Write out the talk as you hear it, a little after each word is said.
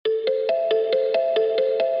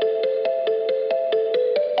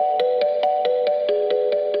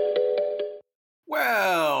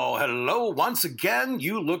once again,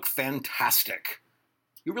 you look fantastic.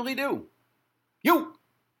 You really do. You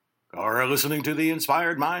are listening to the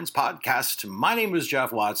Inspired Minds podcast. My name is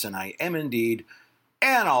Jeff Watson. I am indeed,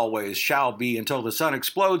 and always shall be until the sun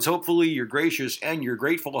explodes. Hopefully, your gracious and your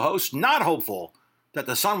grateful host. Not hopeful that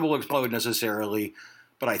the sun will explode necessarily,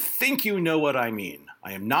 but I think you know what I mean.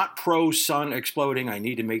 I am not pro-sun exploding. I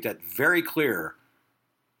need to make that very clear.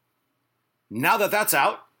 Now that that's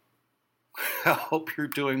out, I hope you're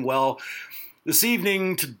doing well. This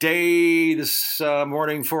evening, today, this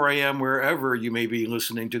morning, 4 a.m., wherever you may be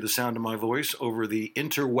listening to the sound of my voice over the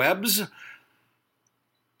interwebs,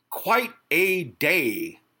 quite a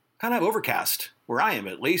day. Kind of overcast, where I am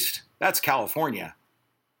at least. That's California.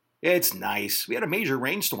 It's nice. We had a major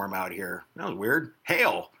rainstorm out here. That was weird.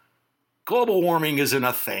 Hail. Global warming isn't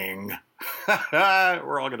a thing.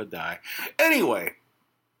 We're all going to die. Anyway.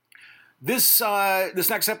 This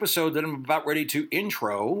next episode that I'm about ready to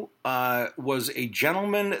intro was a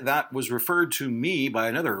gentleman that was referred to me by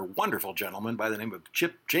another wonderful gentleman by the name of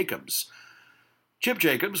Chip Jacobs. Chip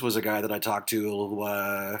Jacobs was a guy that I talked to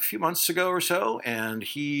a few months ago or so, and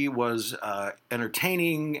he was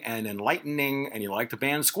entertaining and enlightening, and he liked the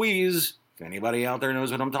band Squeeze. If anybody out there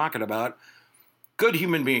knows what I'm talking about. Good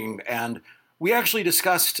human being. And we actually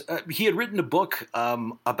discussed, he had written a book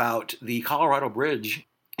about the Colorado Bridge,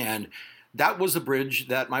 and that was the bridge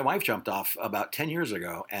that my wife jumped off about 10 years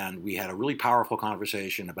ago. And we had a really powerful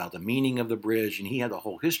conversation about the meaning of the bridge. And he had the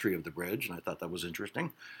whole history of the bridge. And I thought that was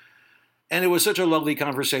interesting. And it was such a lovely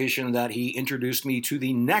conversation that he introduced me to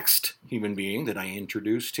the next human being that I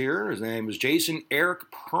introduced here. His name is Jason Eric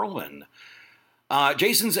Perlman.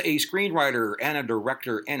 Jason's a screenwriter and a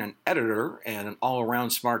director and an editor and an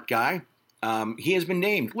all-around smart guy. He has been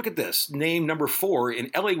named, look at this, named number 4 in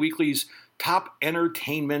LA Weekly's Top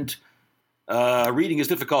Entertainment, reading is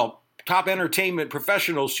difficult, Top Entertainment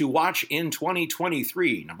Professionals to Watch in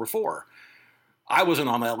 2023, number 4. I wasn't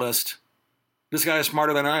on that list. This guy is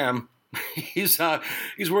smarter than I am. He's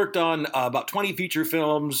worked on about 20 feature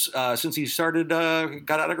films since he got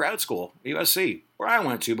out of grad school, USC, where I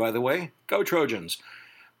went to, by the way. Go Trojans.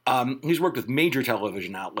 He's worked with major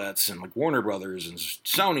television outlets and like Warner Brothers and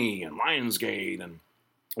Sony and Lionsgate, and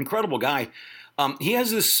incredible guy. He has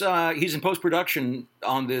this, he's in post-production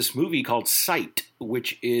on this movie called Sight,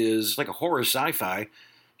 which is like a horror sci-fi.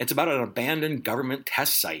 It's about an abandoned government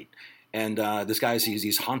test site. And this guy sees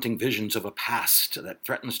these haunting visions of a past that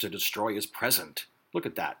threatens to destroy his present. Look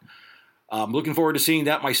at that. Looking forward to seeing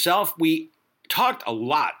that myself. We talked a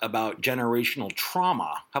lot about generational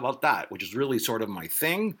trauma. How about that? Which is really sort of my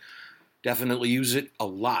thing. Definitely use it a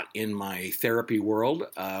lot in my therapy world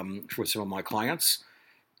for some of my clients.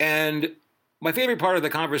 And my favorite part of the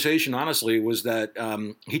conversation, honestly, was that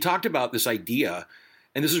he talked about this idea,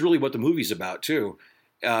 and this is really what the movie's about, too,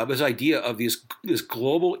 this idea of this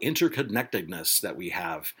global interconnectedness that we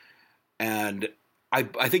have. And I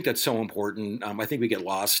think that's so important. I think we get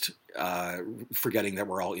lost forgetting that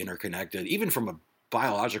we're all interconnected, even from a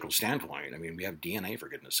biological standpoint. I mean, we have DNA, for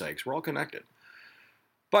goodness sakes. We're all connected.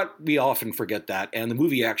 But we often forget that, and the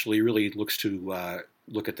movie actually really looks to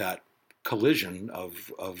look at that collision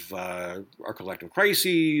of our collective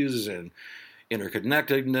crises and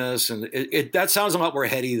interconnectedness, and that sounds a lot more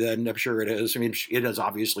heady than I'm sure it is. I mean, it is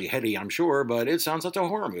obviously heady, I'm sure, but it sounds like a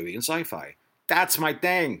horror movie and sci-fi. That's my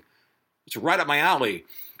thing. It's right up my alley.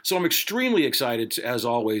 So I'm extremely excited, as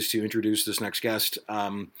always, to introduce this next guest.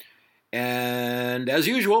 And as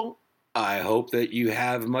usual, I hope that you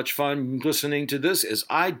have much fun listening to this, as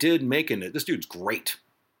I did making it. This dude's great.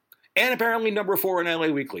 And apparently number 4 in LA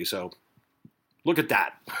Weekly, so look at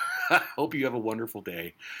that. I hope you have a wonderful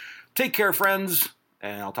day. Take care, friends,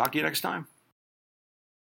 and I'll talk to you next time.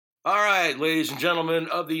 All right, ladies and gentlemen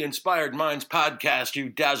of the Inspired Minds podcast, you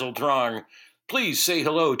dazzled throng, please say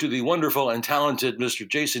hello to the wonderful and talented Mr.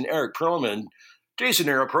 Jason Eric Perlman. Jason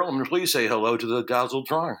Eric Perlman, please say hello to the dazzled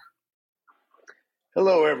throng.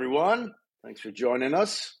 Hello, everyone. Thanks for joining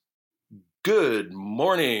us. Good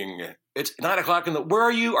morning. It's 9 o'clock in the. Where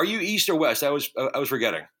are you? Are you east or west? I was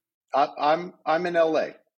forgetting. I'm in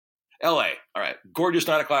LA. LA. All right. Gorgeous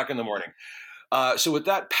 9 o'clock in the morning. So with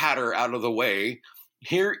that patter out of the way,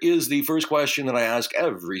 here is the first question that I ask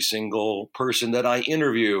every single person that I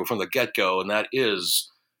interview from the get-go, and that is,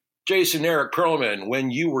 Jason Eric Perlman, when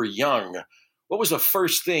you were young, what was the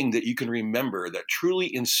first thing that you can remember that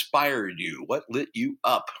truly inspired you? What lit you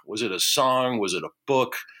up? Was it a song? Was it a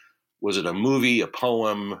book? Was it a movie, a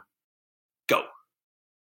poem? Go.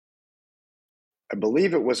 I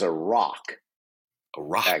believe it was a rock. A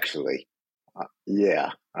rock? Actually.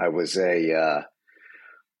 Yeah. I was an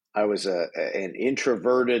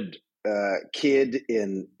introverted kid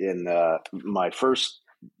in my first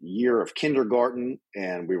year of kindergarten,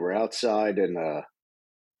 and we were outside in a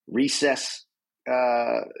recess,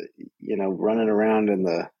 running around in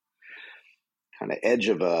the kind of edge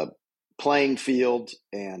of a playing field,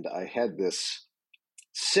 and I had this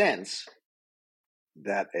sense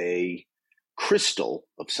that a crystal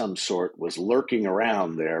of some sort was lurking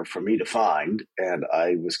around there for me to find, and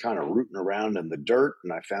I was kind of rooting around in the dirt,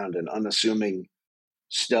 and I found an unassuming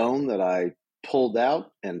stone that I pulled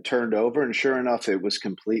out and turned over, and sure enough, it was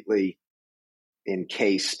completely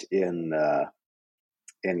encased in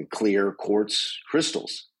clear quartz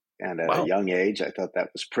crystals. And at a young age, I thought that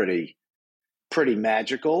was pretty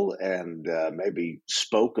magical, and maybe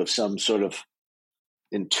spoke of some sort of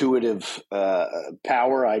intuitive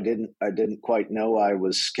power I didn't quite know I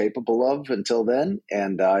was capable of until then,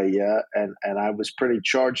 and I was pretty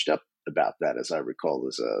charged up about that, as I recall,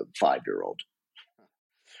 as a 5-year-old.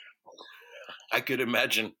 I could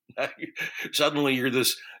imagine. Suddenly, you're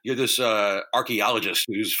this archaeologist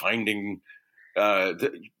who's finding.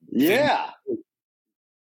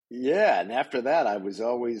 Yeah, and after that, I was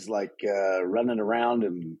always like running around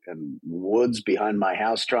in woods behind my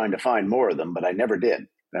house trying to find more of them, but I never did.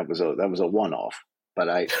 That was a one-off. But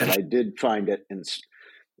I did find it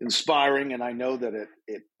inspiring, and I know that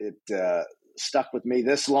it stuck with me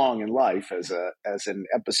this long in life as an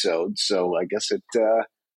episode. So I guess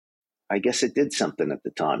it did something at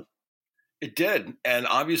the time. It did, and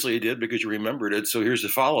obviously it did because you remembered it. So here's the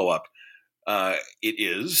follow-up. It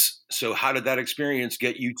is. So how did that experience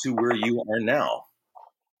get you to where you are now?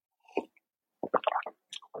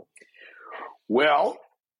 Well,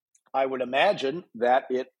 I would imagine that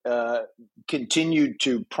it continued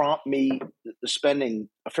to prompt me spending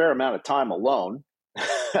a fair amount of time alone,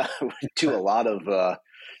 to a lot of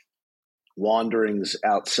wanderings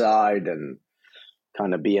outside and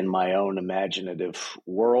kind of be in my own imaginative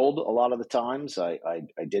world. A lot of the times, I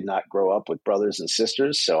did not grow up with brothers and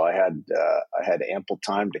sisters, so I had ample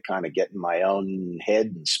time to kind of get in my own head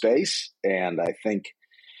and space. And I think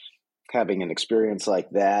having an experience like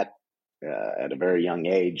that at a very young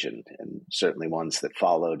age, and certainly ones that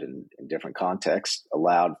followed in different contexts,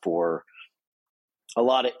 allowed for a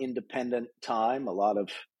lot of independent time, a lot of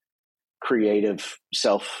creative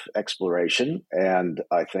self-exploration. And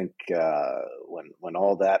I think when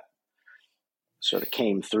all that sort of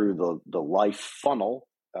came through the life funnel,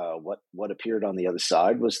 what appeared on the other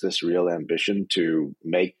side was this real ambition to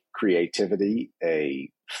make creativity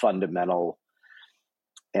a fundamental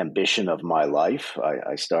ambition of my life.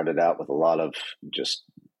 I started out with a lot of just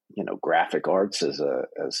graphic arts, as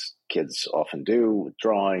kids often do, with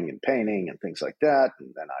drawing and painting and things like that,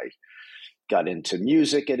 and then I got into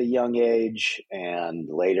music at a young age, and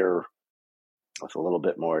later, with a little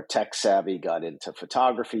bit more tech savvy, got into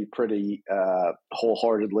photography pretty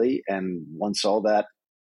wholeheartedly. And once all that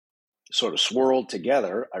sort of swirled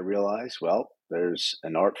together, I realized, well, there's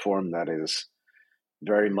an art form that is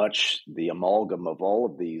very much the amalgam of all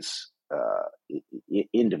of these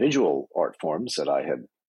individual art forms that I had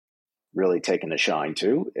really taken a shine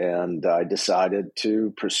to. And I decided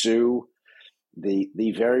to pursue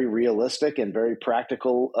the very realistic and very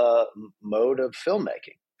practical mode of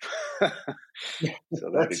filmmaking.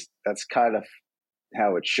 So that's kind of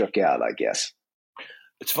how it shook out, I guess.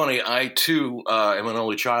 It's funny. I too am an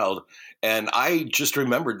only child, and I just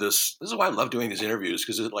remembered this. This is why I love doing these interviews,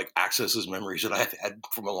 because it like accesses memories that I've had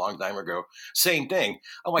from a long time ago. Same thing.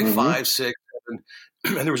 I'm like 5, 6,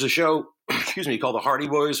 7, and there was a show, excuse me, called The Hardy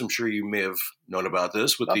Boys. I'm sure you may have known about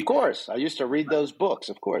this. Of course, I used to read those books.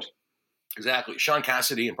 Of course, exactly. Sean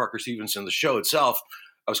Cassidy and Parker Stevenson. The show itself,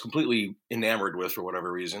 I was completely enamored with for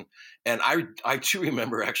whatever reason. And I too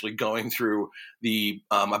remember actually going through the,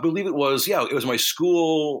 I believe it was my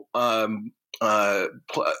school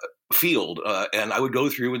field. And I would go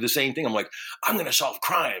through with the same thing. I'm like, I'm going to solve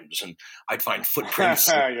crimes. And I'd find footprints.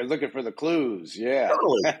 You're looking for the clues. Yeah.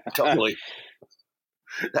 Totally.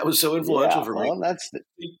 That was so influential for me. Well,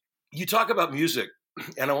 You talk about music.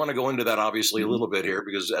 And I want to go into that obviously a little bit here,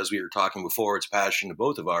 because as we were talking before, it's a passion to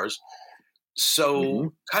both of ours.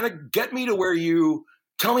 So kind of get me to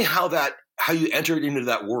tell me how you entered into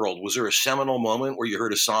that world. Was there a seminal moment where you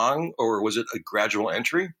heard a song, or was it a gradual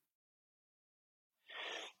entry?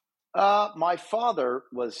 My father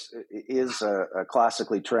is a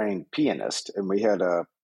classically trained pianist, and we had a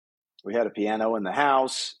piano in the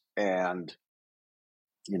house. And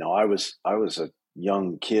I was a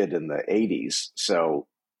young kid in the 80s, so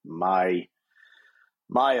my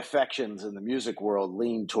affections in the music world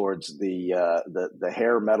leaned towards the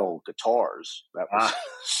hair metal guitars. That was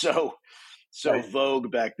so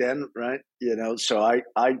vogue back then, right? So I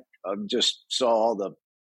just saw all the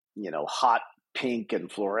hot pink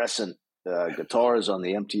and fluorescent guitars on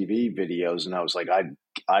the MTV videos, and I was like,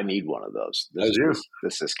 I need one of those.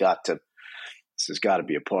 This has got to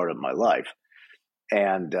be a part of my life.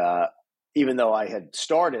 And even though I had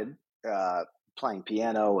started playing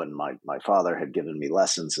piano, and my father had given me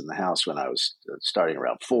lessons in the house when I was starting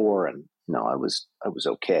around 4, and I was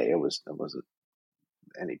okay. I wasn't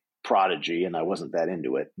any prodigy, and I wasn't that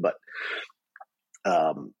into it, but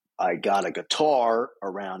I got a guitar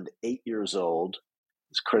around 8 years old.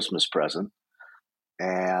 It's a Christmas present,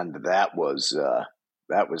 and that was the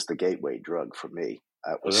gateway drug for me.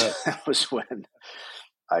 That was when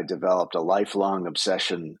I developed a lifelong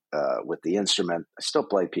obsession with the instrument. I still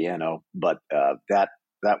play piano, but that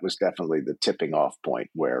was definitely the tipping off point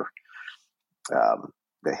where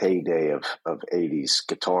the heyday of 80s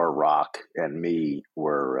guitar rock and me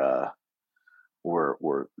were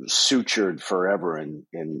sutured forever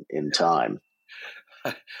in time.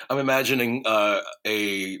 I'm imagining a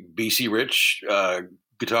BC Rich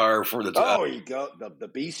guitar for the. Oh, you go the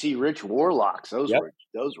BC Rich Warlocks. Those were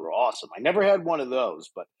awesome. I never had one of those,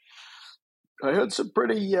 but I had some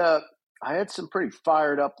pretty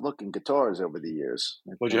fired up looking guitars over the years.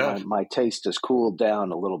 What'd you have? My taste has cooled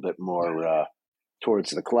down a little bit more towards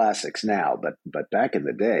the classics now, but back in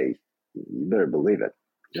the day, you better believe it.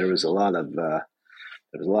 There was a lot of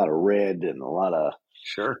red and a lot of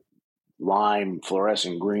lime,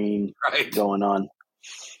 fluorescent green going on.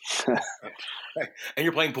 And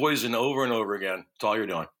you're playing Poison over and over again. That's all you're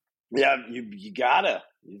doing. Yeah, you gotta.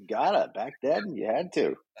 Back then, you had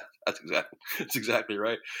to. That's exactly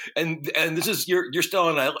right. And this is you're still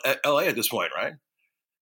in LA at this point, right?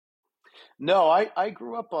 No, I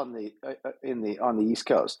grew up on the East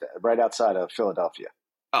Coast, right outside of Philadelphia.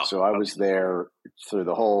 Oh, so I was there through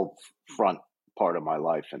the whole front part of my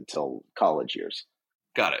life until college years.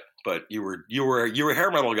 Got it. But you were a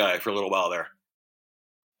hair metal guy for a little while there.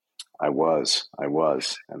 I was,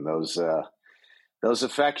 and those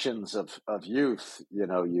affections of youth,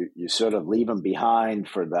 you sort of leave them behind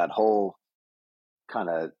for that whole kind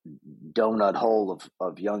of donut hole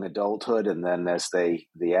of young adulthood, and then as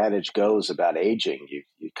the adage goes about aging, you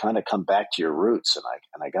kind of come back to your roots, and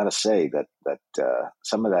I got to say that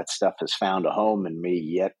some of that stuff has found a home in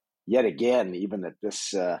me yet again, even at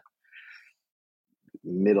this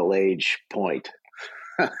middle age point.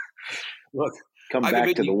 Look, come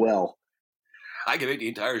back to the well. I could make the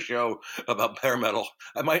entire show about hair metal.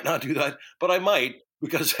 I might not do that, but I might,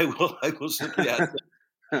 because I will simply ask.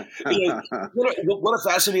 What a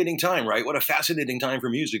fascinating time, right? What a fascinating time for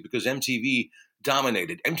music, because MTV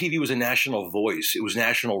dominated. MTV was a national voice. It was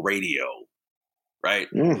national radio, right?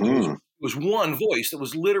 Mm-hmm. It was one voice that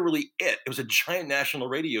was literally it. It was a giant national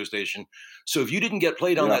radio station. So if you didn't get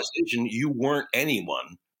played on that station, you weren't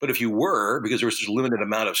anyone. But if you were, because there was just a limited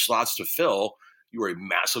amount of slots to fill, you were a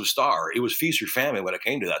massive star. It was feast or famine when it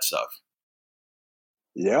came to that stuff.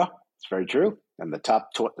 Yeah, it's very true. And the top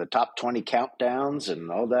 20 countdowns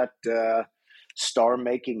and all that star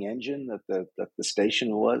making engine that the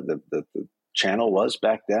station was, the channel was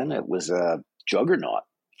back then. It was a juggernaut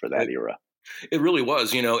for that era. It really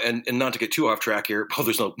was, and not to get too off track here. Well,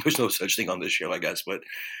 there's no such thing on this show, I guess. But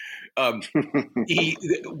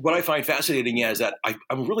what I find fascinating is that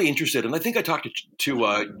I'm really interested, and I think I talked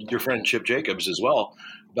to your friend Chip Jacobs as well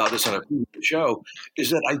about this on a previous show, is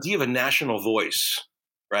that idea of a national voice,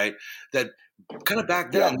 right? That kind of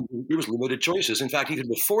back then, there was limited choices. In fact, even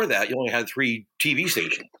before that, you only had 3 TV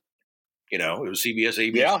stations. It was CBS,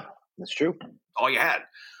 ABC. Yeah, that's true. All you had.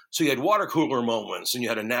 So you had water cooler moments, and you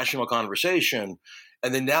had a national conversation.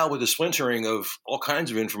 And then now with the splintering of all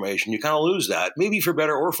kinds of information, you kind of lose that, maybe for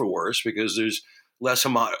better or for worse, because there's less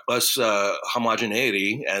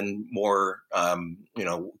homogeneity and more,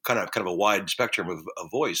 kind of a wide spectrum of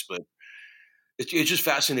voice. But it's just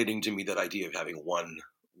fascinating to me, that idea of having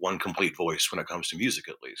one complete voice when it comes to music,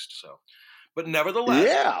 at least. So, but nevertheless,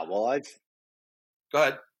 yeah. Well, go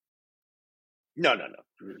ahead. No.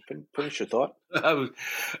 Finish your thought.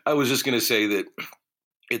 I was just going to say that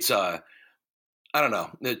it's I don't know,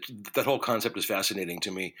 that whole concept is fascinating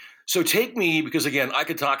to me. So take me, because again, I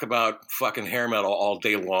could talk about fucking hair metal all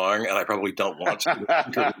day long, and I probably don't want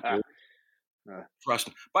to.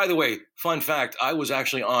 By the way, fun fact: I was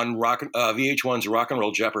actually on VH1's Rock and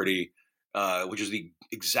Roll Jeopardy, which is the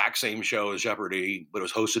exact same show as Jeopardy, but it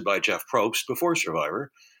was hosted by Jeff Probst before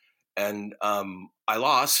Survivor, and I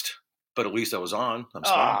lost. But at least I was on. I'm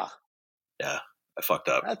sorry. Yeah, I fucked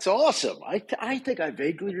up. That's awesome. I think I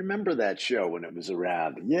vaguely remember that show when it was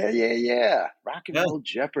around. Yeah. Rock and Roll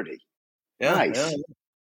Jeopardy. Yeah, nice.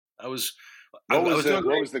 Yeah. What I was was the doing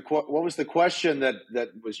what great. was the what was the question that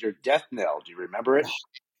was your death knell? Do you remember it?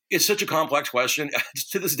 It's such a complex question.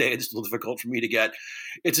 To this day, it's still difficult for me to get.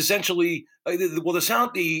 It's essentially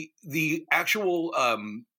the actual.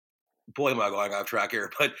 Boy, am I going off track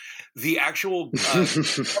here, but the actual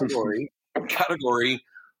category category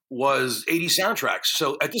was 80 soundtracks.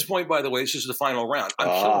 So at this point, by the way, this is the final round. I'm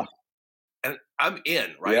killing, and I'm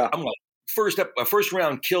in. Right, yeah. I'm like first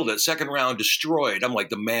round killed it, second round destroyed. I'm like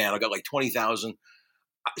the man. I got like 20,000.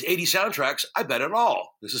 80 soundtracks. I bet it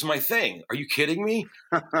all. This is my thing. Are you kidding me?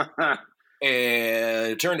 And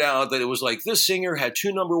it turned out that it was like this singer had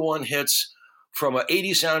 2 number 1 hits from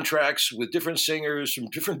 80 soundtracks with different singers from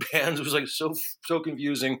different bands. It was like so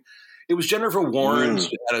confusing. It was Jennifer Warnes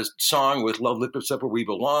who had a song with Love Lips Up Where We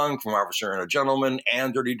Belong from Officer and a Gentleman,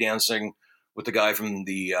 and Dirty Dancing with the guy from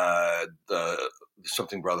the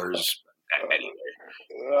Something Brothers. Anyway.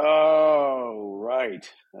 Oh, right.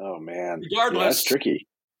 Oh, man. Regardless, yeah, that's tricky.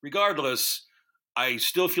 Regardless, I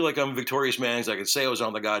still feel like I'm a victorious man because I could say I was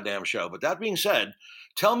on the goddamn show. But that being said,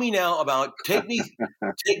 tell me now about take me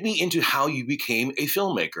into how you became a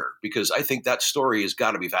filmmaker, because I think that story has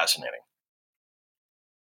got to be fascinating.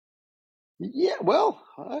 Yeah, well,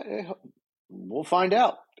 we'll find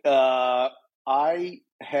out. I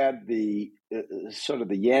had the sort of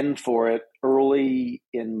the yen for it early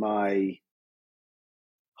in my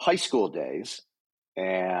high school days,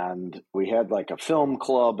 and we had like a film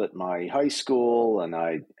club at my high school, and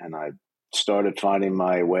I started finding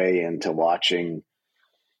my way into watching,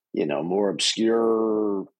 more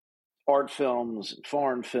obscure art films and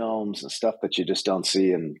foreign films and stuff that you just don't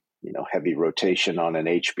see in heavy rotation on an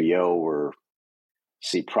HBO or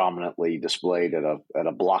see prominently displayed at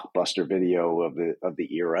a blockbuster video of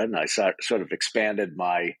the era. And I sort of expanded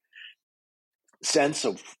my sense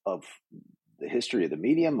of the history of the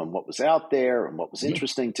medium and what was out there and what was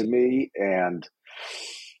interesting to me. And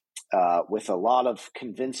with a lot of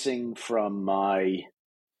convincing from my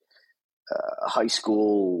high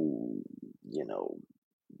school,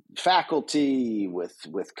 faculty,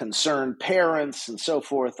 with concerned parents and so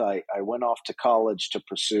forth, I went off to college to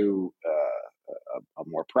pursue a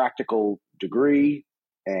more practical degree.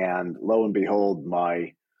 And lo and behold,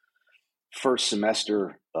 my first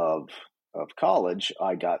semester of college,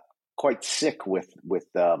 I got quite sick with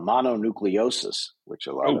mononucleosis, which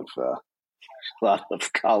a lot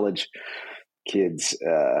of college kids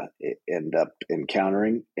end up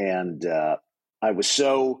encountering. And I was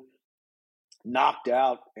so knocked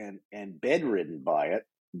out and bedridden by it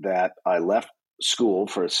that I left school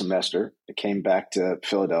for a semester. I came back to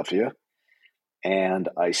Philadelphia, and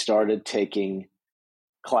I started taking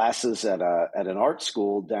classes at an art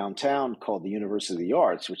school downtown called the University of the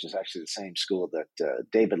Arts, which is actually the same school that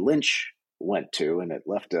David Lynch went to, and it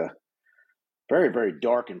left a very, very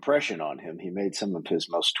dark impression on him. He made some of his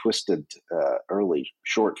most twisted early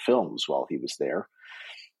short films while he was there.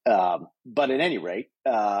 But at any rate,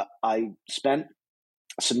 I spent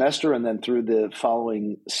a semester and then through the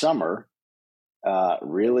following summer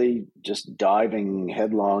really just diving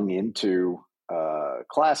headlong into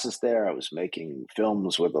classes there. I was making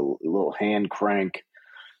films with a little hand crank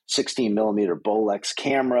 16 millimeter Bolex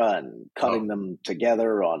camera and cutting them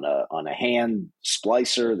together on a hand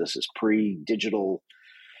splicer. This is pre-digital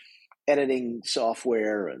editing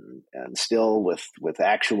software, and still with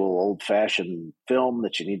actual old fashioned film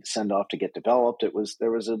that you need to send off to get developed.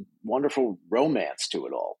 There was a wonderful romance to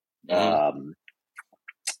it all.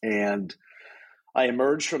 And I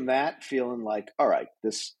emerged from that feeling like, all right,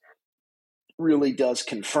 this really does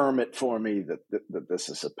confirm it for me that this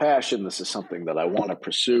is a passion. This is something that I want to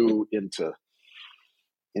pursue into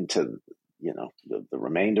the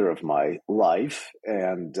remainder of my life.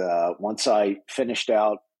 And once I finished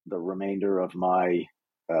out the remainder of my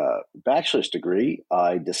bachelor's degree,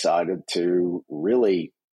 I decided to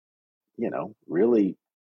really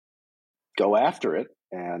go after it.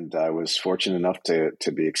 And I was fortunate enough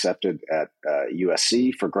to be accepted at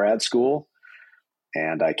USC for grad school.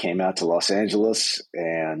 And I came out to Los Angeles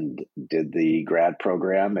and did the grad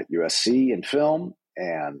program at USC in film.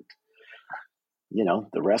 And,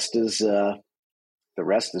 the rest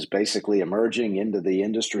is basically emerging into the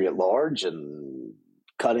industry at large and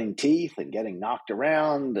cutting teeth and getting knocked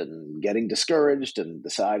around and getting discouraged and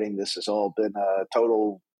deciding this has all been a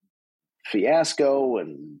total fiasco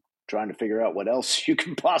and trying to figure out what else you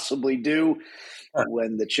can possibly do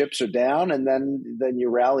when the chips are down. And then you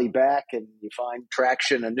rally back and you find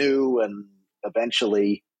traction anew. And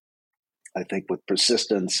eventually, I think with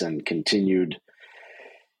persistence and continued,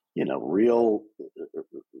 real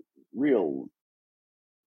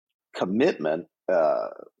commitment,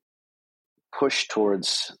 push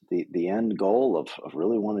towards the end goal of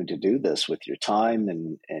really wanting to do this with your time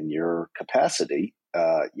and your capacity,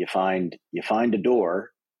 you find a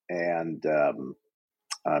door, and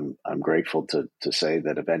I'm grateful to say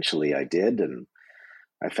that eventually I did, and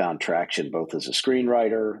I found traction both as a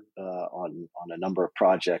screenwriter on a number of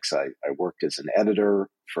projects. I worked as an editor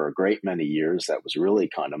for a great many years. That was really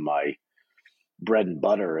kind of my bread and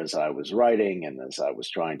butter as I was writing and as I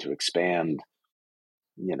was trying to expand,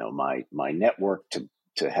 my network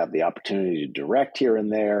to have the opportunity to direct here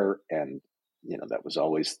and there. And that was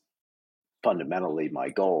always fundamentally my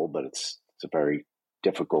goal, but it's a very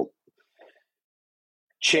difficult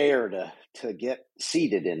chair to get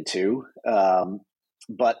seated into.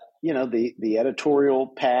 But the editorial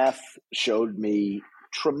path showed me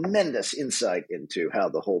tremendous insight into how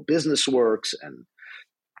the whole business works and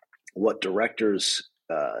what directors'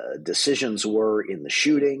 decisions were in the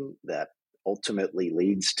shooting that ultimately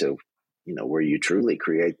leads to where you truly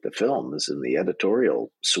create the film is in the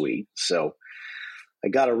editorial suite. So I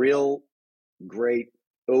got a real great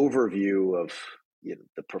overview of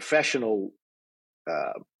the professional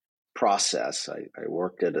process. I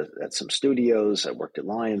worked at some studios. I worked at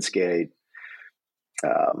Lionsgate.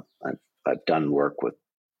 I've done work with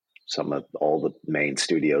some of all the main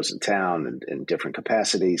studios in town and in different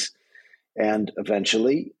capacities, and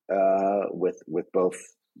eventually with both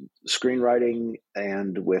screenwriting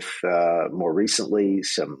and with more recently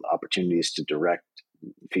some opportunities to direct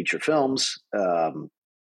feature films.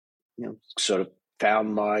 Sort of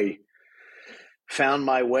found my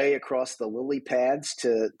way across the lily pads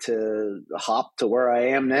to hop to where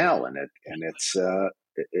I am now, and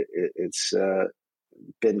it's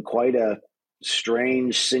been quite a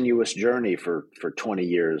strange, sinuous journey for 20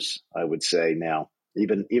 years, I would say now,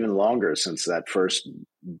 even longer since that first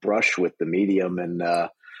brush with the medium in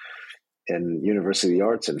University of the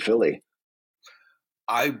Arts in Philly.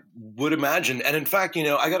 I would imagine, and in fact,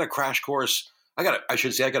 I got a crash course. I got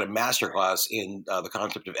a master class in the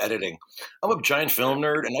concept of editing. I'm a giant film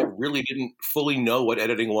nerd, and I really didn't fully know what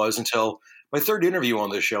editing was until my third interview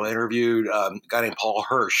on this show. I interviewed a guy named Paul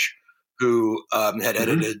Hirsch, who had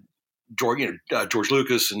edited George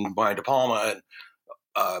Lucas and Brian De Palma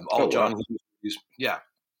and all John Hughes. Yeah,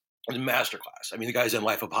 it was a master class. I mean, the guy's in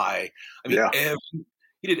Life of Pi. I mean,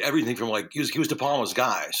 he did everything from he was De Palma's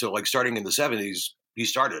guy. So starting in the 70s, he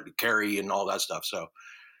started Carrie and all that stuff. So.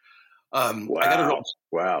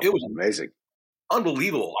 Wow. It was amazing.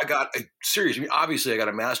 Unbelievable. I got obviously I got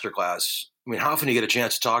a master class. I mean, how often do you get a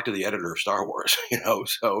chance to talk to the editor of Star Wars,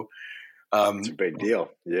 So it's a big deal.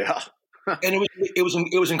 Yeah. And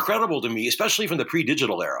it was incredible to me, especially from the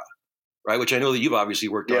pre-digital era, right? Which I know that you've obviously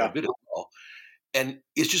worked on a bit as well. And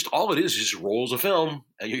it's just all it is just rolls of film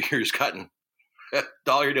and you're just cutting. That's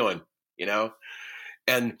all you're doing,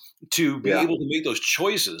 And to be able to make those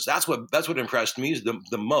choices, that's what impressed me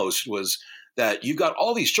the most was that you've got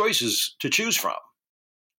all these choices to choose from.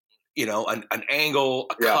 An angle,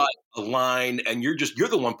 a cut, a line, and you're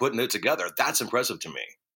the one putting it together. That's impressive to me.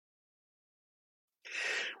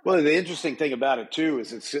 Well, the interesting thing about it too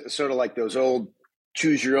is it's sort of like those old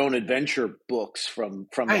choose your own adventure books from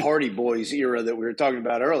the Hardy Boys era that we were talking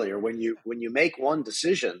about earlier. When you make one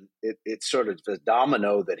decision, it's sort of the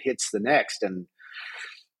domino that hits the next, and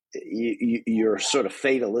you're sort of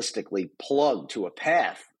fatalistically plugged to a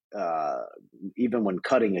path. Even when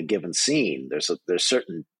cutting a given scene, there's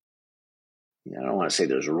certain, I don't want to say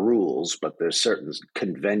there's rules, but there's certain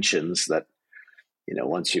conventions that,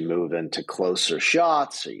 once you move into closer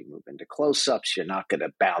shots or you move into close-ups, you're not going to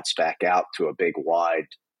bounce back out to a big wide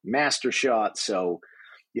master shot. So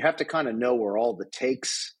you have to kind of know where all the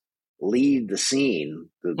takes lead the scene,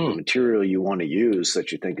 the material you want to use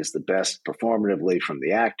that you think is the best performatively from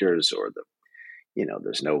the actors, or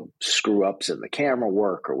there's no screw ups in the camera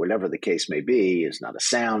work or whatever the case may be. It's not a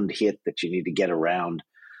sound hit that you need to get around.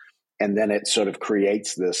 And then it sort of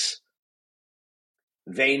creates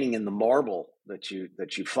veining in the marble that you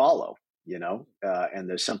follow, and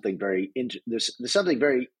there's something very there's something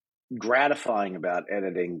very gratifying about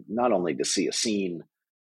editing, not only to see a scene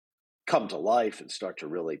come to life and start to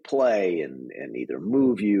really play and either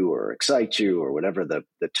move you or excite you or whatever the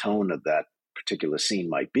tone of that particular scene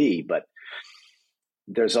might be, but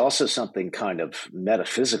there's also something kind of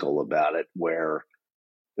metaphysical about it where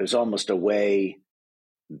there's almost a way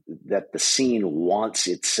that the scene wants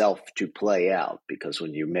itself to play out, because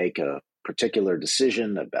when you make a particular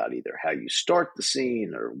decision about either how you start the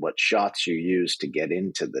scene or what shots you use to get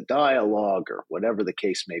into the dialogue or whatever the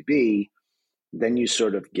case may be, then you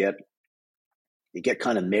sort of get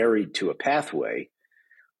kind of married to a pathway,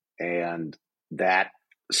 and that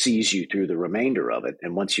sees you through the remainder of it.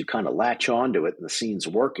 And once you kind of latch onto it and the scene's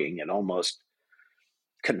working, it almost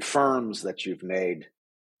confirms that you've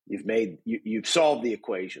solved the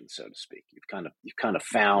equation, so to speak. You've kind of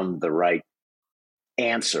found the right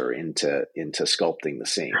answer into sculpting the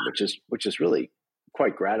scene, which is really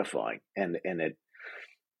quite gratifying. And it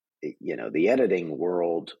the editing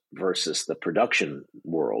world versus the production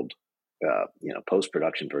world,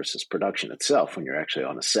 post-production versus production itself, when you're actually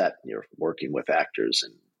on a set, you're working with actors,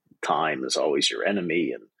 and time is always your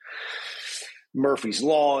enemy, and Murphy's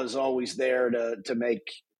Law is always there to make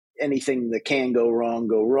anything that can go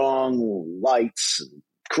wrong, lights,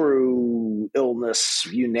 crew, illness,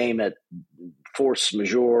 you name it, force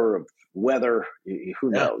majeure, weather,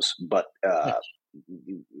 who knows? But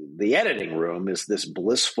the editing room is this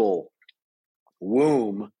blissful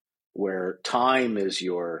womb where time is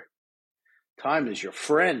your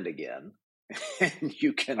friend again, and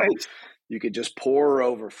you could just pore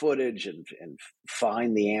over footage and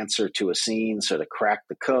find the answer to a scene, sort of crack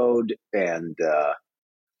the code, and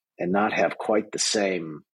not have quite the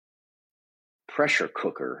same pressure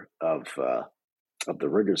cooker of the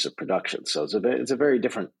rigors of production. So it's a very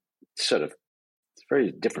different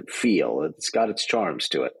very different feel. It's got its charms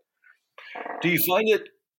to it. Do you find it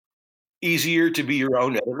easier to be your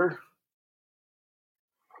own editor?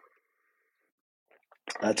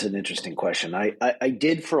 That's an interesting question. I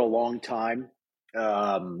did for a long time,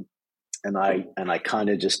 and I kind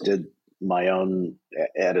of just did my own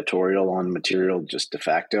editorial on material just de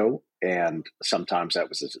facto, and sometimes that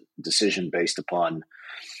was a decision based upon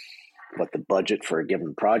what the budget for a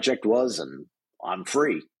given project was, and I'm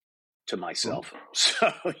free to myself,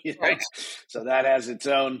 so Right. so that has its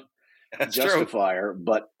own justifier. True.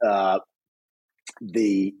 But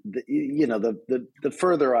the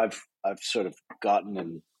further I've sort of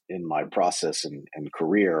gotten in my process and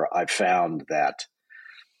career, I've found that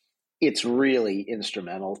it's really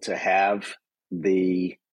instrumental to have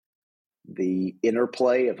the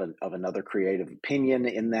interplay of another creative opinion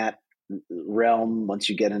in that realm. Once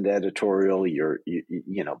you get into editorial, you're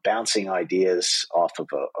bouncing ideas off of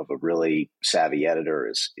a really savvy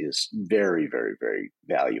editor is very, very, very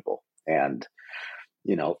valuable. And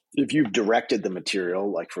if you've directed the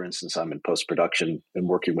material, like for instance, I'm in post-production and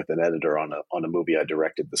working with an editor on a movie I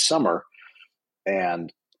directed this summer,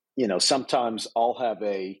 and sometimes I'll have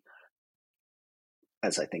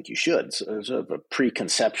as I think you should, sort of a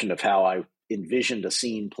preconception of how I envisioned a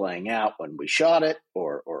scene playing out when we shot it,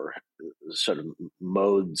 or sort of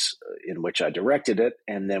modes in which I directed it,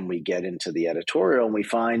 and then we get into the editorial and we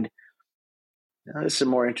find this is a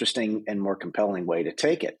more interesting and more compelling way to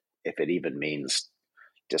take it, if it even means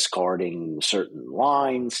discarding certain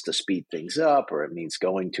lines to speed things up, or it means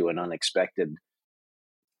going to an unexpected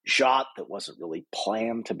shot that wasn't really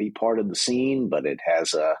planned to be part of the scene, but it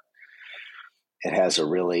has a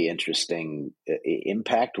really interesting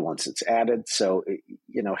impact once it's added. So,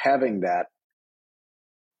 having that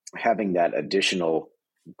additional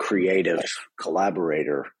creative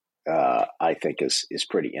collaborator, I think is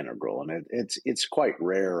pretty integral, and it's quite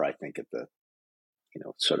rare, I think, at the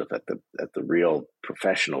sort of at the real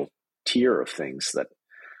professional tier of things that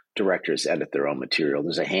directors edit their own material.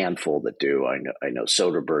 There's a handful that do. I know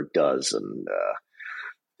Soderbergh does, and I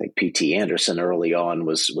think P.T. Anderson early on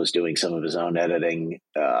was doing some of his own editing,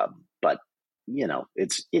 but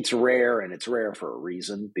it's rare, and it's rare for a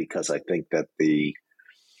reason, because I think that the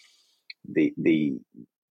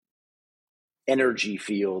energy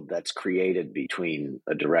field that's created between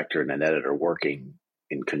a director and an editor working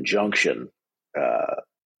in conjunction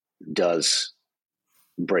does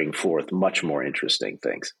bring forth much more interesting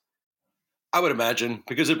things. I would imagine,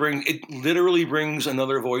 because it literally brings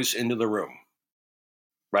another voice into the room,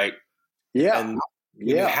 right? Yeah, and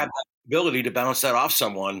you have that ability to bounce that off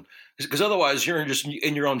someone, because otherwise you're just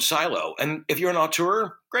in your own silo. And if you're an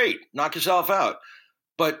auteur, great, knock yourself out.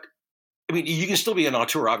 But I mean, you can still be an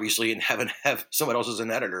auteur, obviously, and have someone else as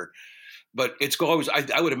an editor. But it's always,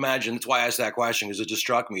 I would imagine, that's why I asked that question, because it just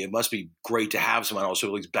struck me. It must be great to have someone else who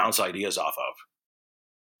at least bounce ideas off of.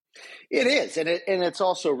 It is. And it's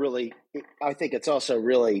also really, I think it's also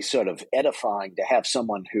really sort of edifying to have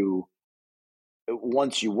someone who,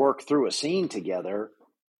 once you work through a scene together,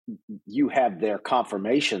 you have their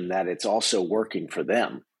confirmation that it's also working for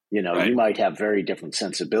them. Right. You might have very different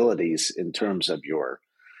sensibilities in terms of your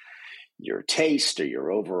taste or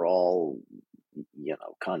your overall,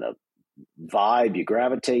 kind of vibe you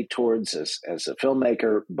gravitate towards as a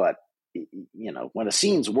filmmaker. But when a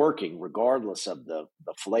scene's working, regardless of the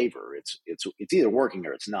flavor, it's either working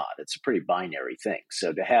or it's not. It's a pretty binary thing.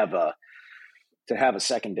 So to have a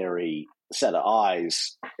secondary set of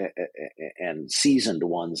eyes and seasoned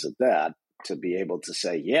ones at that to be able to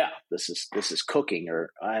say, yeah, this is cooking,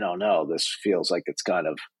 or I don't know, this feels like it's kind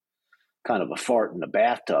of a fart in the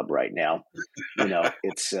bathtub right now.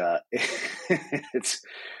 It's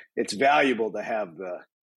it's valuable to have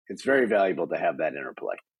it's very valuable to have that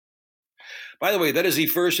interplay. By the way, that is the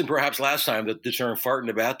first and perhaps last time that the term "fart in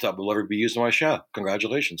the bathtub" will ever be used on my show.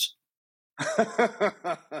 Congratulations.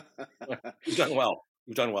 You've done well.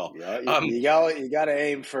 You've done well. Yeah, you got to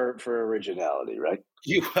aim for originality, right?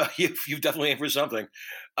 You've definitely aimed for something.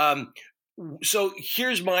 So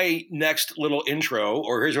here's my next little intro,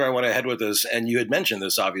 or here's where I want to head with this. And you had mentioned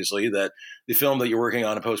this, obviously, that the film that you're working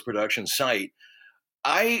on a post-production site.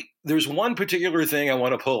 There's one particular thing I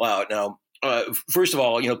want to pull out. Now, first of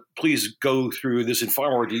all, please go through this in far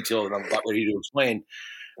more detail than I'm about ready to explain.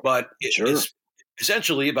 But it's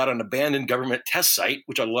essentially about an abandoned government test site,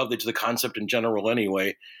 which I love the concept in general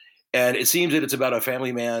anyway. And it seems that it's about a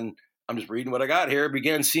family man. I'm just reading what I got here.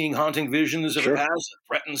 Began seeing haunting visions of the past that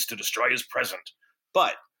threatens to destroy his present.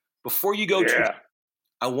 But before you go to,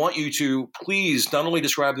 I want you to please not only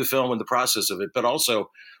describe the film and the process of it, but also,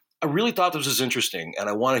 I really thought this was interesting, and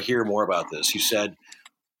I want to hear more about this. You said,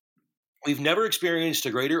 we've never experienced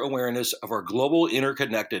a greater awareness of our global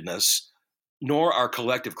interconnectedness, nor our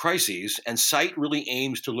collective crises, and SITE really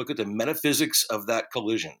aims to look at the metaphysics of that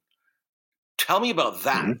collision. Tell me about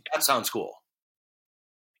that. Mm-hmm. That sounds cool.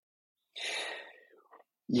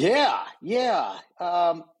 Yeah. We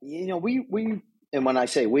and when I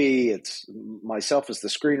say we, it's myself as the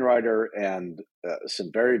screenwriter and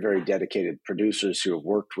some very, very dedicated producers who have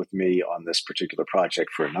worked with me on this particular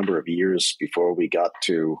project for a number of years before we got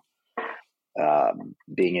to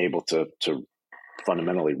being able to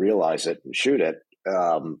fundamentally realize it and shoot it.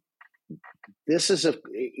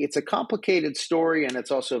 It's a complicated story, and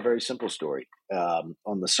it's also a very simple story.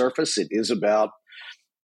 On the surface, it is about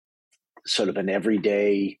sort of an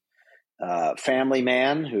everyday family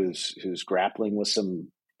man who's grappling with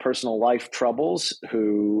some personal life troubles,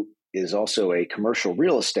 who is also a commercial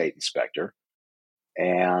real estate inspector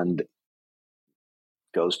and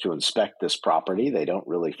goes to inspect this property. They don't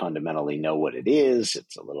really fundamentally know what it is.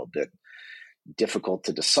 It's a little bit difficult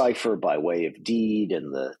to decipher by way of deed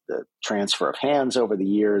and the transfer of hands over the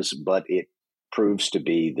years, but it proves to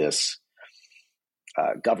be this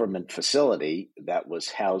government facility that was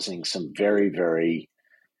housing some very, very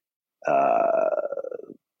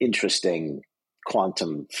interesting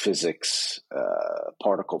quantum physics,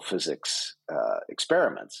 particle physics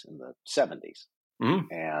experiments in the 70s. Mm-hmm.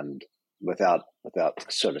 And without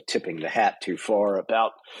sort of tipping the hat too far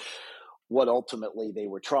about what ultimately they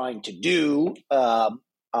were trying to do, I'll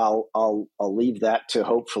leave that to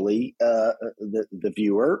hopefully the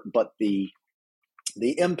viewer. But the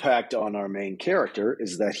impact on our main character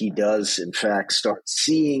is that he does, in fact, start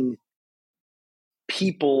seeing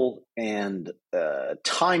people and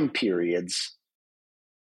time periods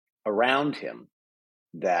around him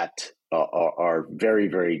that are very,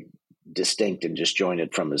 very distinct and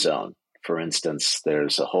disjointed from his own. For instance,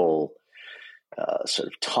 there's a whole sort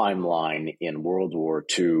of timeline in World War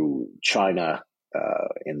II, China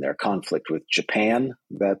in their conflict with Japan,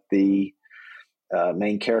 that the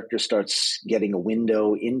main character starts getting a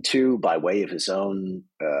window into by way of his own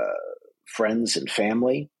friends and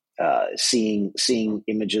family, seeing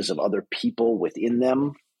images of other people within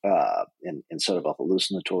them in sort of a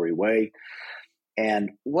hallucinatory way.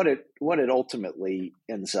 And what it ultimately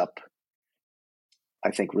ends up,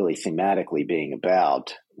 I think, really thematically being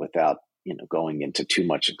about, without going into too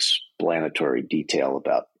much explanatory detail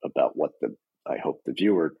about what I hope the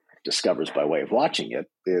viewer discovers by way of watching it,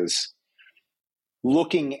 is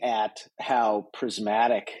looking at how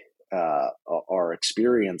prismatic our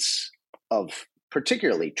experience of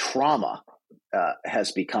particularly trauma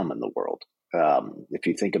has become in the world. If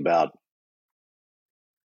you think about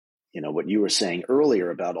what you were saying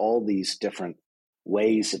earlier about all these different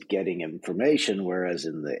ways of getting information, whereas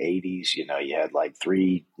in the 80s, you had like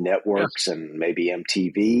 3 networks and maybe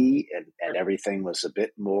MTV, and everything was a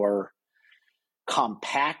bit more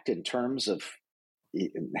compact in terms of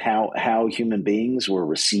how human beings were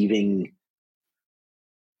receiving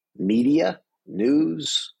media,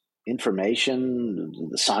 news, information,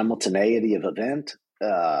 the simultaneity of event.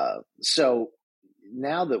 So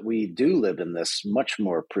now that we do live in this much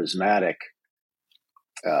more prismatic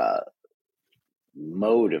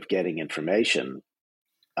mode of getting information,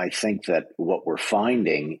 I think that what we're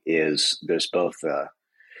finding is there's both a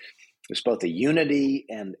unity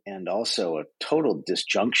and also a total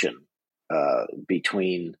disjunction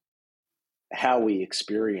between how we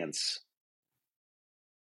experience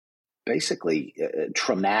basically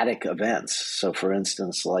traumatic events. So, for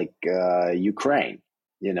instance, like Ukraine,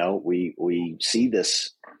 we see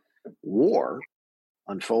this war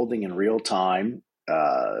unfolding in real time.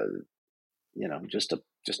 Just a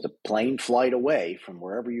plane flight away from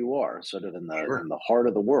wherever you are, sort of in the heart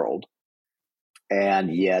of the world,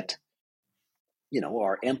 and yet,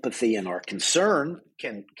 our empathy and our concern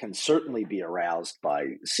can certainly be aroused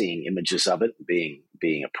by seeing images of it,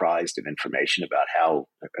 being apprised of information about how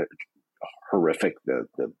horrific the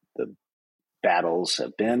battles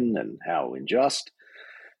have been and how unjust.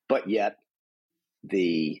 But yet,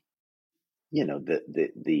 the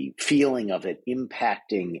feeling of it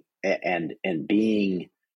impacting and being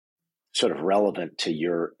sort of relevant to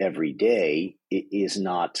your everyday is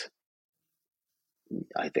not.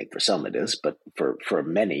 I think for some it is, but for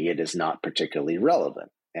many it is not particularly relevant.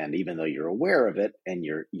 And even though you're aware of it and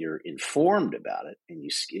you're informed about it, and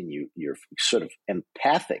you're sort of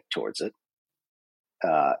empathic towards it,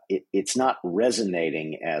 it's not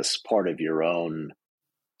resonating as part of your own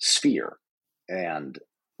sphere. And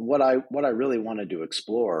what I really wanted to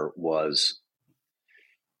explore was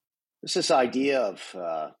this idea of.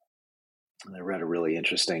 I read a really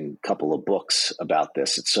interesting couple of books about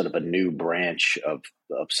this. It's sort of a new branch of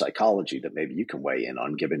psychology that maybe you can weigh in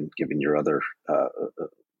on, given your other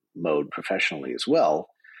mode professionally as well,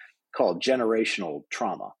 called generational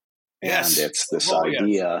trauma. Yes. And it's this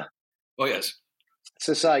idea. Oh, yes. It's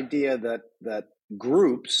this idea that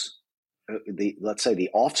groups, let's say the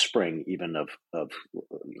offspring even of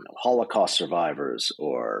Holocaust survivors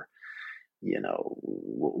or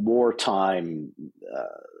wartime.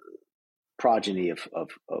 Progeny of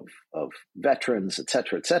veterans, et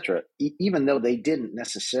cetera, even though they didn't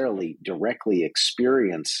necessarily directly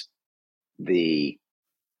experience the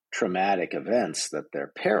traumatic events that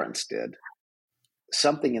their parents did,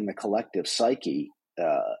 something in the collective psyche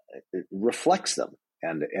it reflects them,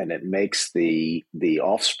 and it makes the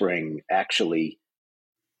offspring actually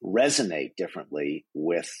resonate differently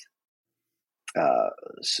with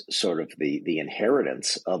sort of the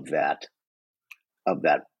inheritance of that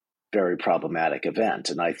very problematic event.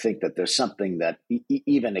 And I think that there's something that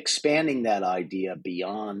even expanding that idea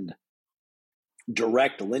beyond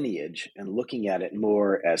direct lineage and looking at it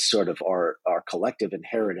more as sort of our collective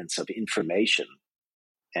inheritance of information.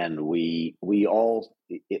 And we all,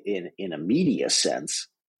 in a media sense,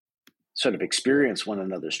 sort of experience one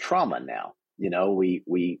another's trauma now.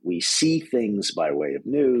 We see things by way of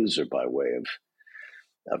news or by way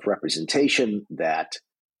of representation that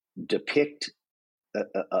depict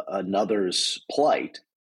another's plight,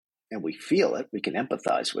 and we feel it. We can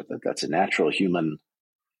empathize with it. That's a natural human,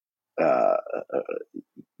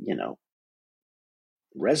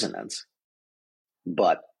 resonance.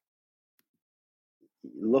 But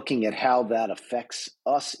looking at how that affects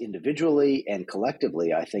us individually and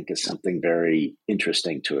collectively, I think is something very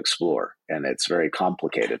interesting to explore, and it's very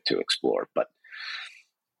complicated to explore. But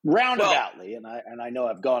roundaboutly, and I know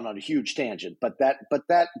I've gone on a huge tangent, but that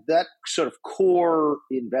sort of core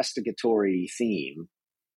investigatory theme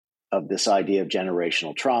of this idea of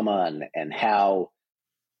generational trauma and how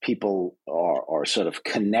people are sort of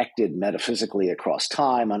connected metaphysically across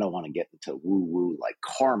time. I don't want to get into woo-woo like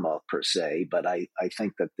karma per se, but I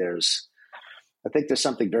think that there's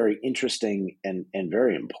something very interesting and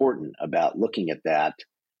very important about looking at that.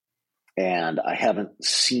 And I haven't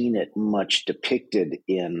seen it much depicted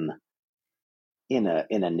in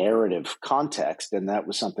a narrative context, and that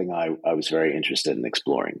was something I was very interested in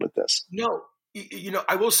exploring with this. No,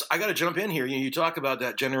 I got to jump in here. You talk about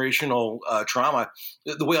that generational trauma.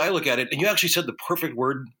 The way I look at it, and you actually said the perfect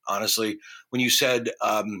word, honestly, when you said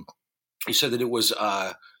that it was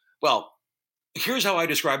well. Here's how I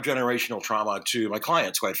describe generational trauma to my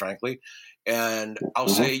clients, quite frankly. And I'll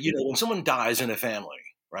say, when someone dies in a family,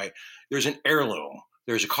 right, there's an heirloom,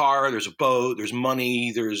 there's a car, there's a boat, there's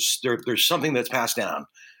money, there's something that's passed down.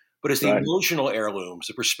 But it's the emotional heirlooms,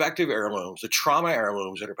 the perspective heirlooms, the trauma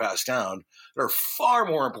heirlooms that are passed down that are far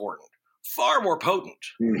more important, far more potent,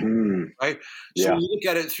 right? So when you look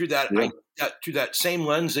at it through that same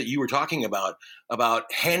lens that you were talking about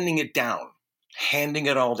handing it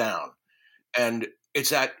all down. And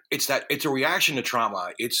it's a reaction to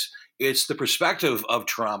trauma. It's the perspective of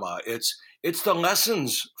trauma. It's the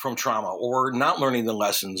lessons from trauma, or not learning the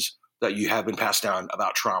lessons that you have been passed down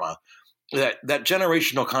about trauma. That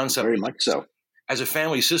generational concept, very much so. As a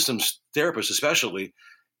family systems therapist, especially,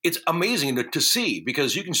 it's amazing to see,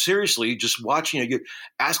 because you can seriously just watch. You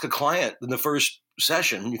ask a client in the first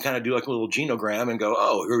session, you kind of do like a little genogram and go,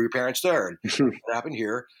 "Oh, who are your parents there? And what happened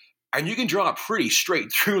here?" And you can draw a pretty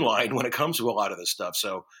straight through line when it comes to a lot of this stuff.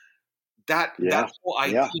 So that Yeah. whole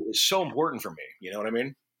idea Yeah. is so important for me. You know what I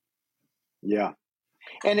mean? Yeah.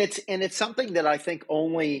 And it's something that I think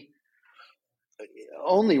only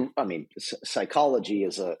I mean, psychology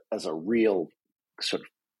is a real sort of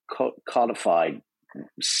codified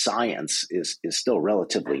science is still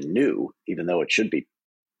relatively new, even though it should be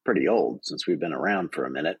pretty old since we've been around for a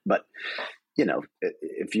minute. But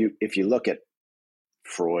if you look at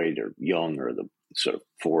Freud or Jung or the sort of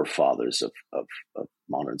forefathers of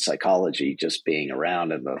modern psychology just being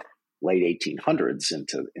around in the late 1800s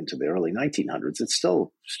into the early 1900s, it's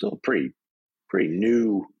still a pretty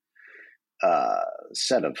new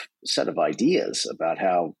set of ideas about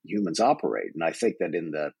how humans operate. And I think that in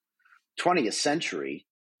the 20th century,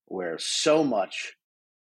 where so much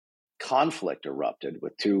conflict erupted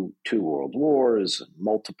with two world wars,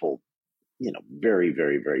 multiple, very,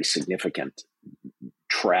 very, very significant,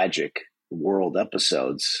 tragic world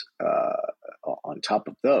episodes on top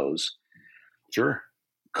of those, Sure.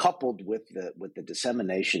 coupled with the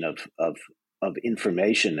dissemination of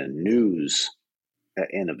information and news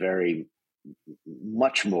in a very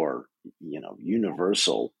much more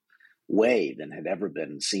universal way than had ever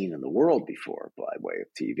been seen in the world before, by way of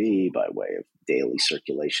TV, by way of daily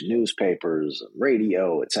circulation newspapers,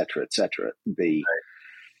 radio, et cetera, et cetera. The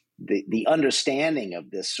understanding of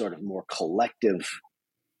this sort of more collective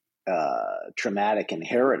traumatic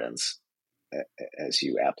inheritance, as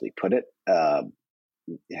you aptly put it,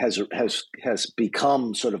 has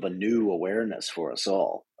become sort of a new awareness for us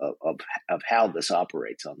all of how this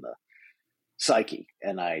operates on the psyche,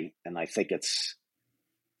 and I think it's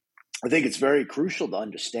very crucial to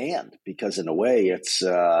understand, because in a way it's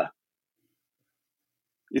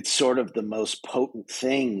sort of the most potent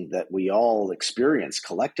thing that we all experience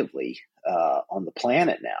collectively on the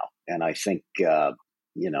planet now. And I think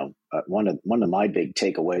one of my big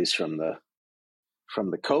takeaways from the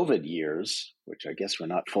COVID years, which I guess we're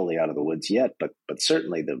not fully out of the woods yet, but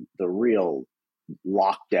certainly the real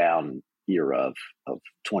lockdown era of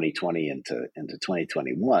 2020 into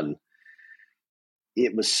 2021,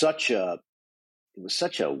 it was such a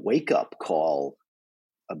wake up call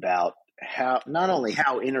about how not only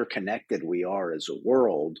how interconnected we are as a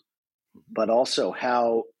world, but also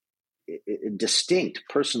how distinct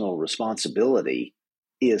personal responsibility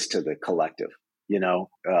is to the collective. I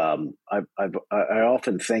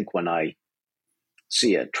often think when I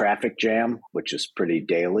see a traffic jam, which is pretty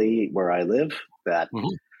daily where I live, that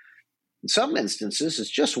in some instances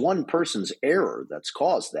it's just one person's error that's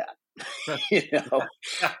caused that.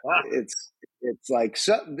 It's like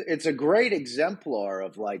it's a great exemplar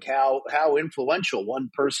of like how influential one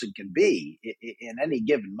person can be in any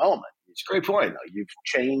given moment. It's a great point. You've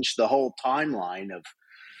changed the whole timeline of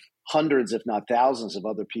hundreds, if not thousands, of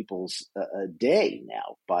other people's a day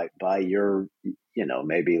now by your,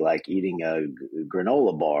 maybe like eating a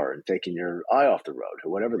granola bar and taking your eye off the road,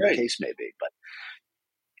 or whatever the case may be. But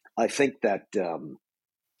I think that the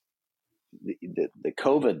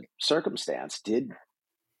COVID circumstance did,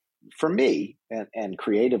 for me, and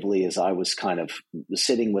creatively, as I was kind of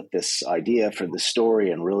sitting with this idea for the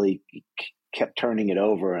story and really kept turning it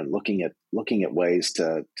over and looking at ways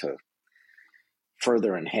to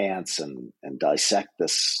further enhance and dissect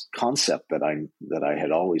this concept that I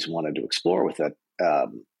had always wanted to explore with it.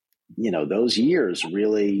 Those years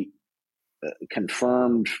really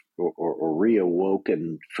confirmed or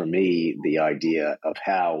reawoken for me the idea of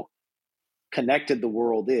how connected the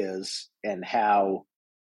world is, and how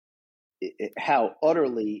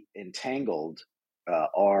utterly entangled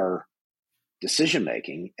our decision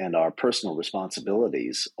making and our personal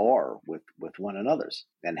responsibilities are with one another's,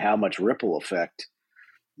 and how much ripple effect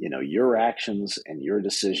your actions and your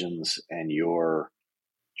decisions and your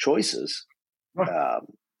choices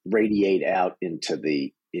radiate out into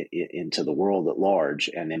the world at large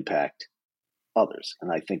and impact others.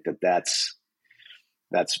 And I think that's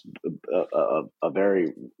a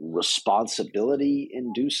very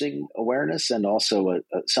responsibility-inducing awareness, and also a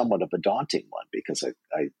somewhat of a daunting one, because I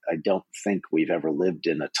don't think we've ever lived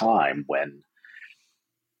in a time when,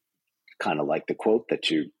 kind of like the quote that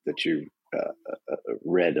you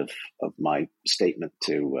read of my statement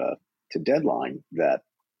to Deadline, that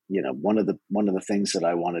one of the things that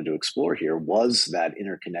I wanted to explore here was that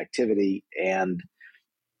interconnectivity, and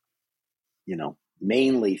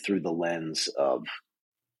mainly through the lens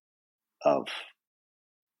of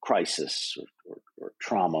crisis or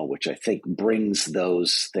trauma, which I think brings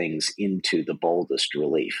those things into the boldest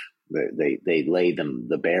relief. They lay them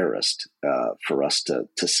the barest for us to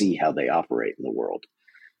see how they operate in the world.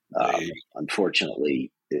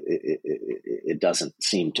 Unfortunately, it doesn't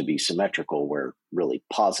seem to be symmetrical, where really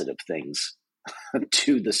positive things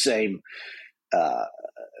to the same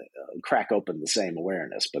crack open the same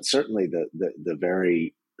awareness, but certainly the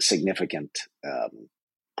very significant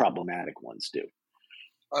problematic ones do.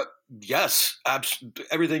 Yes,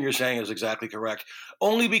 everything you're saying is exactly correct.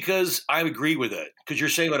 Only because I agree with it, because you're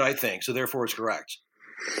saying what I think, so therefore it's correct.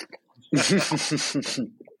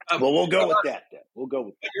 Well, we'll go with that then. We'll go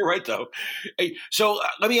with that. You're right, though. Hey, so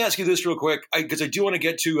let me ask you this real quick, because I do want to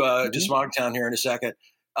get to Smogtown here in a second.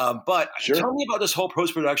 But Sure. Tell me about this whole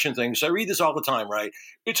post-production thing. So I read this all the time, right?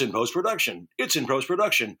 It's in post-production. It's in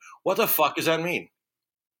post-production. What the fuck does that mean?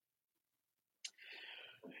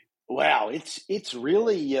 Wow, it's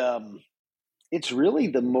really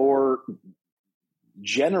the more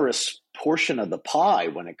generous portion of the pie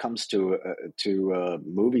when it comes to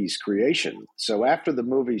movies creation. So after the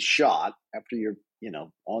movie's shot, after you're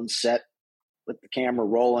on set with the camera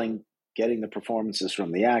rolling, getting the performances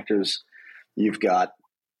from the actors, you've got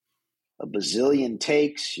a bazillion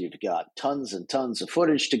takes, you've got tons and tons of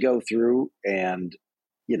footage to go through, and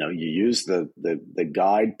you use the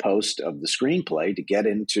guidepost of the screenplay to get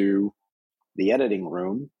into the editing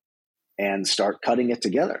room and start cutting it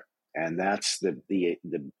together. And that's the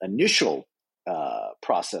initial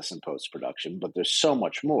process in post-production, but there's so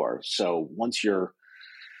much more. So once you're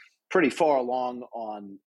pretty far along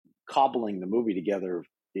on cobbling the movie together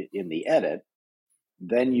in the edit,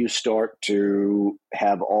 then you start to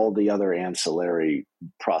have all the other ancillary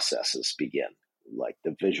processes begin, like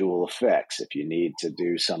the visual effects. If you need to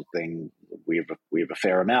do something, we have a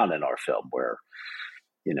fair amount in our film where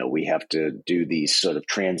we have to do these sort of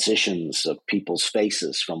transitions of people's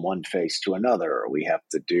faces from one face to another, or we have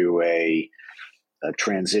to do a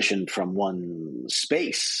transition from one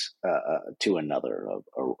space to another,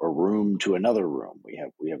 a room to another room. We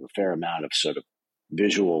have a fair amount of sort of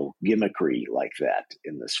visual gimmickry like that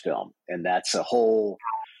in this film, and that's a whole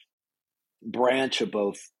branch of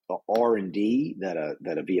both R&D that a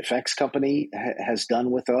VFX company has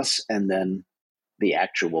done with us, and then the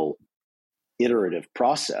actual iterative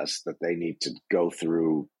process that they need to go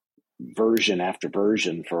through version after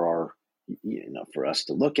version for for us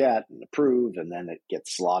to look at and approve, and then it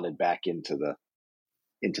gets slotted back into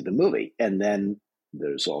the movie. And then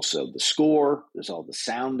there's also the score, there's all the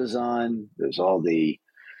sound design, there's all the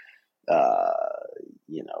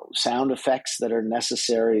sound effects that are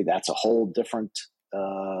necessary. That's a whole different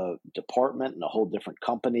department, and a whole different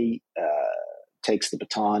company takes the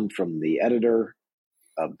baton from the editor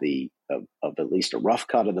of at least a rough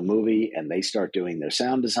cut of the movie, and they start doing their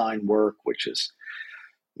sound design work, which is,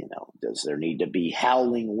 does there need to be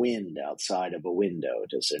howling wind outside of a window?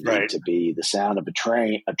 Does there need to be the sound of a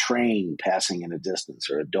train passing in a distance,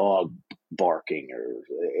 or a dog barking,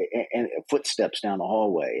 or footsteps down the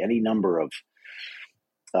hallway? Any number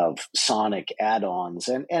of sonic add-ons,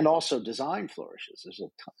 and also design flourishes.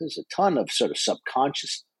 There's a ton of sort of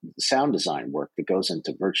subconscious sound design work that goes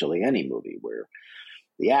into virtually any movie, where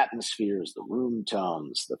the atmospheres, the room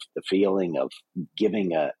tones, the feeling of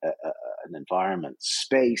giving an environment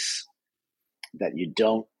space that you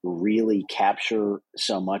don't really capture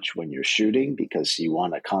so much when you're shooting, because you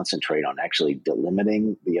want to concentrate on actually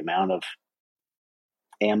delimiting the amount of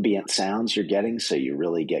ambient sounds you're getting, so you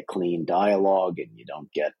really get clean dialogue and you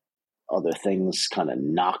don't get other things kind of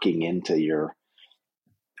knocking into your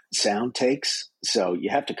sound takes. So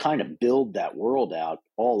you have to kind of build that world out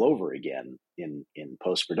all over again in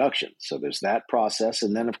post-production. So there's that process.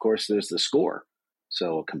 And then, of course, there's the score.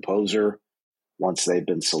 So a composer, once they've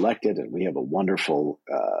been selected, and we have a wonderful,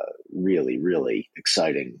 really, really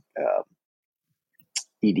exciting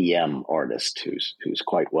EDM artist who's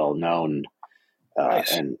quite well known,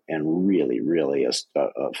 Nice. and really, really a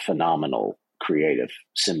phenomenal creative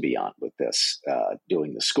symbiont with this,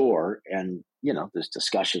 doing the score. And there's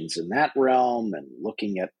discussions in that realm, and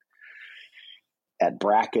looking at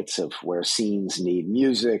brackets of where scenes need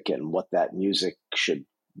music and what that music should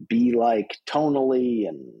be like tonally,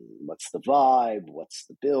 and what's the vibe, what's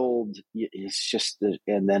the build. It's just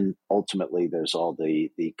and then ultimately there's all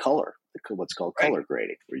the color, what's called color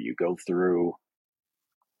grading, where you go through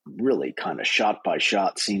really kind of shot by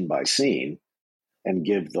shot, scene by scene, and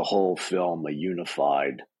give the whole film a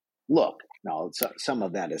unified look. Now, some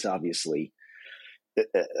of that is obviously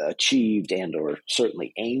achieved and or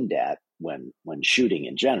certainly aimed at when shooting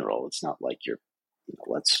in general. It's not like you're,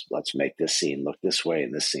 let's make this scene look this way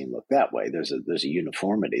and this scene look that way. There's a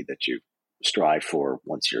uniformity that you strive for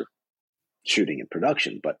once you're shooting in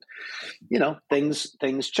production. But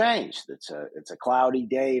things change. It's a cloudy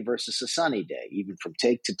day versus a sunny day, even from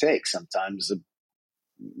take to take. Sometimes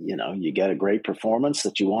you get a great performance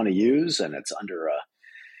that you want to use, and it's under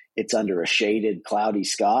it's under a shaded, cloudy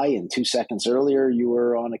sky, and 2 seconds earlier you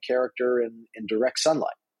were on a character in direct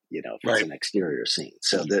sunlight. You know, if it's Right. an exterior scene,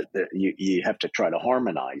 so that you have to try to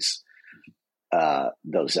harmonize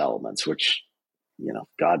those elements, which, you know,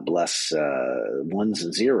 God bless ones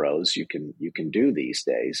and zeros you can do these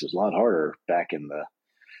days. It was a lot harder back in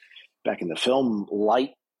the film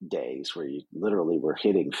light days, where you literally were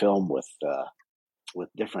hitting film with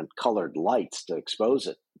different colored lights to expose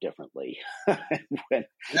it differently. When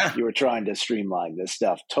Yeah. you were trying to streamline this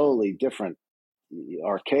stuff, totally different,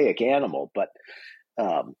 archaic animal, but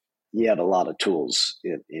you have a lot of tools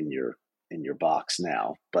in your box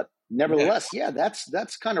now. But nevertheless, yeah,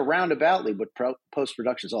 that's kind of roundaboutly what post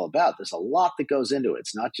production is all about. There's a lot that goes into it.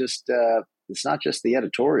 It's not just the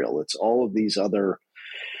editorial. It's all these other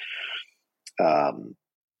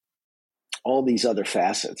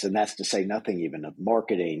facets, and that's to say nothing even of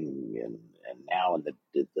marketing and now in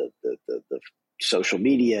the social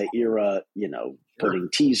media era. You know, putting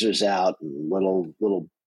teasers out and little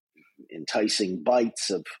enticing bites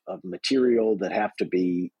of material that have to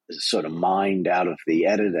be sort of mined out of the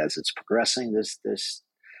edit as it's progressing. There's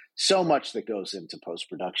so much that goes into post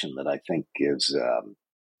production that I think is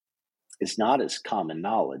not as common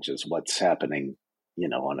knowledge as what's happening, you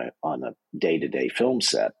know, on a day-to-day film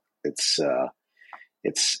set. It's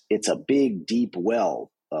a big, deep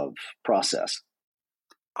well of process.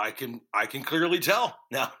 I can clearly tell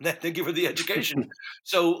now. Thank you for the education.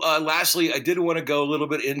 So, lastly, I did want to go a little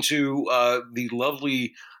bit into the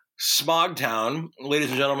lovely Smogtown, ladies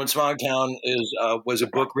and gentlemen. Smogtown was a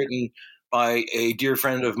book written by a dear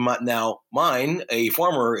friend of mine, a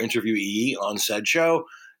former interviewee on said show,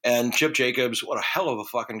 and Chip Jacobs. What a hell of a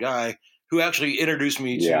fucking guy, who actually introduced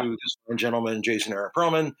me to this gentleman, Jason Eric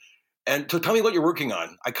Perlman. And to tell me what you're working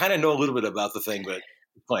on. I kind of know a little bit about the thing, but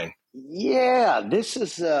explain. Yeah, this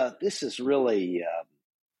is really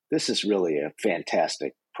a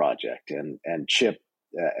fantastic project, and Chip,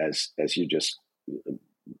 as you just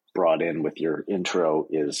brought in with your intro,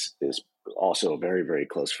 is also a very, very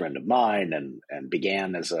close friend of mine, and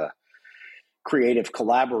began as a creative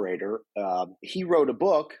collaborator. He wrote a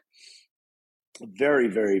book, very,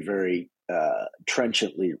 very, very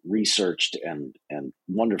trenchantly researched and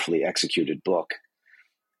wonderfully executed book,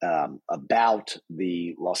 about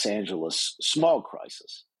the Los Angeles smog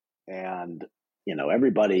crisis. And, you know,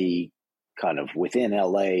 everybody kind of within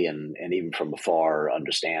LA and even from afar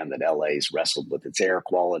understand that LA's wrestled with its air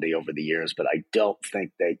quality over the years, but I don't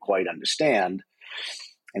think they quite understand.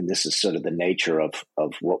 And this is sort of the nature of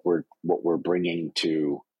what we're bringing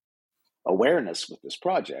to awareness with this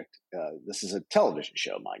project. This is a television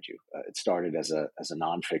show, mind you. It started as a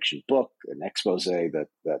nonfiction book, an expose that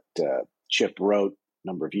Chip wrote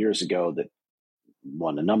number of years ago that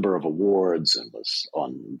won a number of awards and was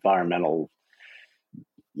on environmental,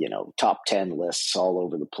 you know, top 10 lists all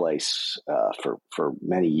over the place for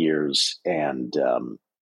many years. And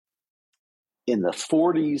in the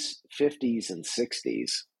 40s, 50s, and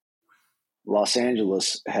 60s, Los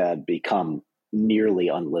Angeles had become nearly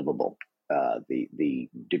unlivable. The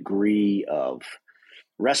degree of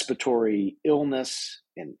respiratory illness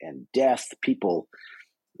and death, people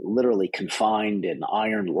literally confined in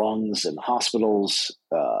iron lungs in hospitals,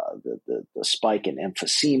 the spike in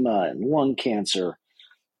emphysema and lung cancer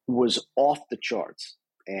was off the charts.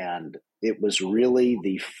 And it was really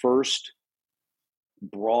the first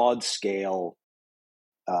broad scale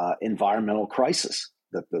environmental crisis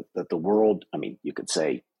that the world, I mean, you could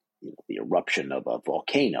say, you know, the eruption of a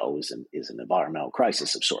volcano is an environmental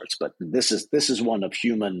crisis of sorts, but this is one of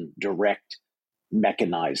human direct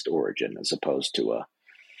mechanized origin, as opposed to a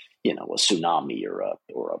tsunami or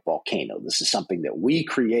a volcano. This is something that we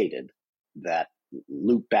created that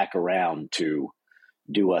looped back around to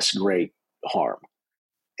do us great harm.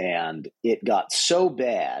 And it got so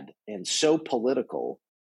bad and so political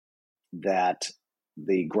that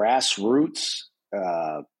the grassroots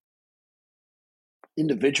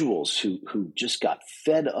individuals who just got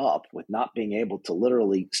fed up with not being able to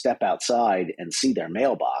literally step outside and see their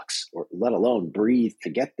mailbox, or let alone breathe to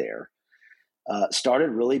get there, started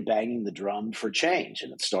really banging the drum for change.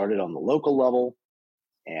 And it started on the local level,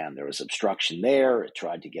 and there was obstruction there. It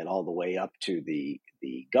tried to get all the way up to the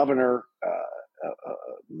governor,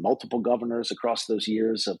 multiple governors across those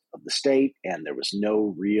years of the state, and there was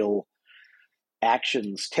no real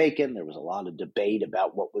actions taken. There was a lot of debate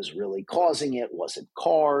about what was really causing it. Was it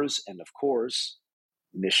cars? And of course,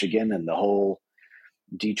 Michigan and the whole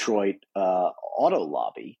Detroit auto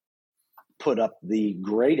lobby put up the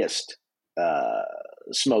greatest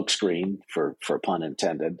smokescreen, for pun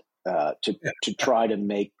intended, to try to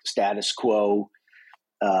make status quo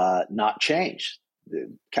not change.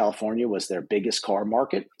 California was their biggest car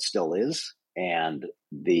market, still is, and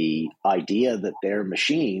the idea that their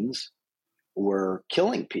machines were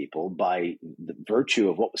killing people by the virtue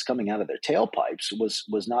of what was coming out of their tailpipes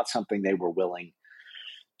was not something they were willing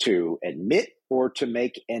to admit or to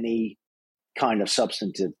make any kind of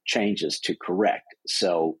substantive changes to correct.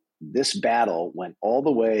 So this battle went all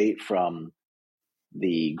the way from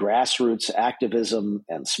the grassroots activism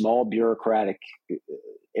and small bureaucratic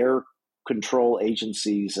air control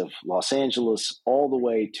agencies of Los Angeles all the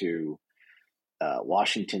way to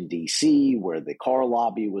Washington, D.C., where the car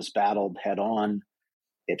lobby was battled head on.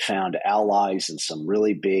 It found allies in some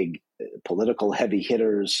really big political heavy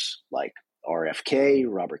hitters like RFK.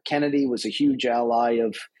 Robert Kennedy was a huge ally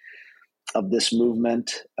of this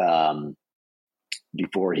movement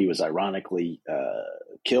before he was ironically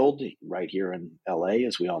killed right here in LA,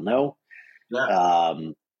 as we all know. Yeah.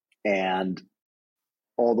 And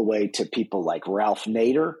all the way to people like Ralph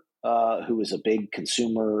Nader, who was a big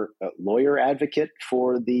consumer lawyer advocate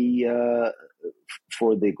for the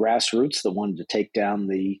grassroots that wanted to take down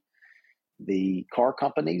the car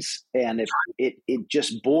companies. And it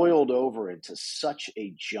just boiled over into such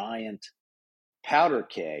a giant powder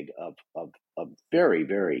keg of very,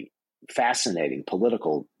 very fascinating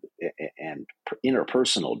political and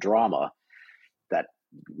interpersonal drama that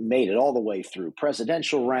made it all the way through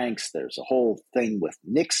presidential ranks. There's a whole thing with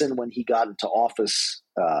Nixon when he got into office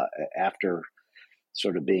after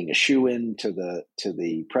sort of being a shoo-in to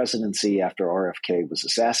the presidency after RFK was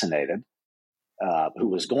assassinated, who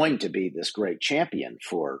was going to be this great champion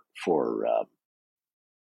for the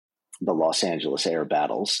Los Angeles air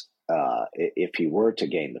battles if he were to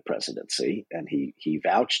gain the presidency, and he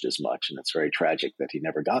vouched as much, and it's very tragic that he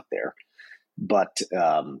never got there. But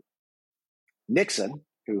Nixon,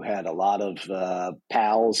 who had a lot of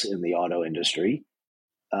pals in the auto industry,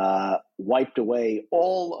 wiped away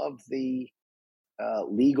all of the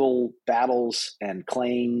legal battles and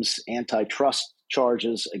claims, antitrust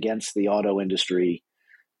charges against the auto industry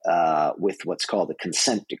with what's called a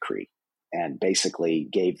consent decree, and basically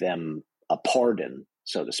gave them a pardon,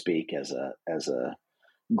 so to speak, as a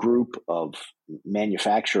group of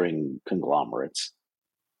manufacturing conglomerates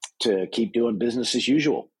to keep doing business as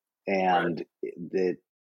usual. And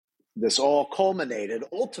this all culminated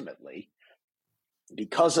ultimately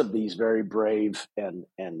because of these very brave and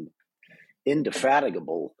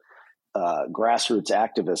indefatigable grassroots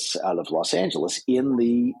activists out of Los Angeles in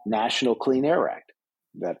the National Clean Air Act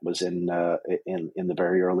that was in the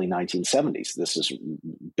very early 1970s. This is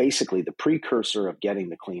basically the precursor of getting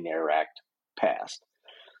the Clean Air Act passed.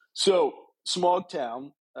 So Smog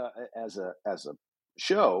Town as a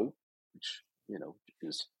show, which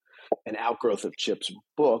is an outgrowth of Chip's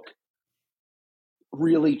book,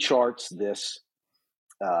 really charts this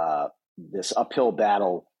uphill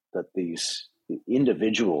battle that these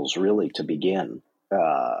individuals, really to begin,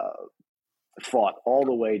 fought all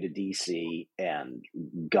the way to D.C. and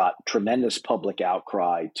got tremendous public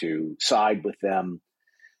outcry to side with them.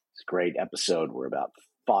 It's a great episode where about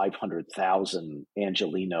 500,000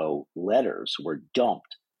 Angelino letters were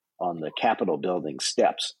dumped on the Capitol building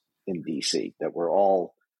steps in D.C. that were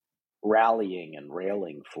all rallying and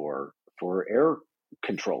railing for air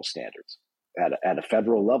control standards at a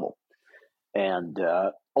federal level. And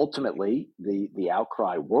ultimately, the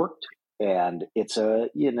outcry worked, and it's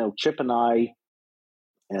Chip and I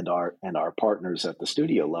and our partners at the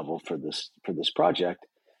studio level for this project,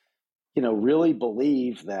 really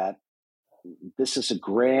believe that this is a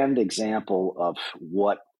grand example of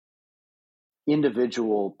what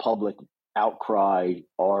individual public outcry,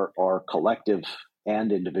 our collective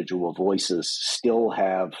and individual voices still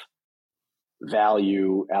have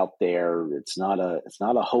value out there. It's not a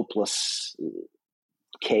hopeless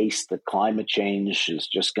case that climate change is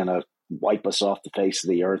just going to wipe us off the face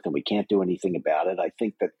of the earth and we can't do anything about it. I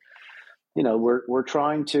think that we're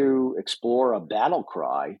trying to explore a battle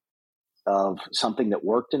cry of something that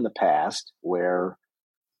worked in the past, where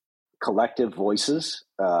collective voices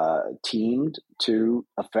teamed to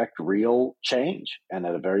affect real change, and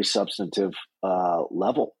at a very substantive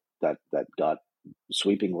level that got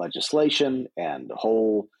sweeping legislation and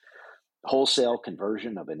wholesale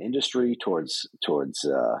conversion of an industry towards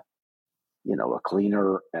a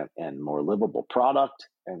cleaner and more livable product,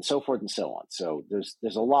 and so forth and so on. So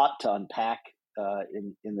there's a lot to unpack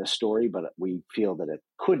in this story, but we feel that it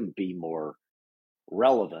couldn't be more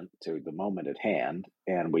relevant to the moment at hand.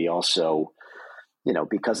 And we also,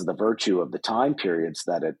 because of the virtue of the time periods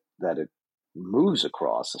that it moves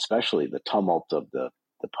across, especially the tumult of the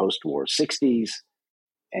post-war 60s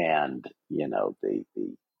and the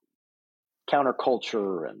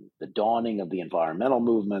counterculture and the dawning of the environmental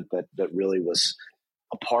movement that really was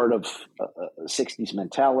a part of 60s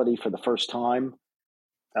mentality for the first time.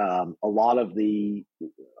 A lot of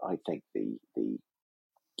I think the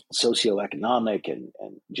socioeconomic and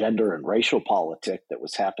gender and racial politic that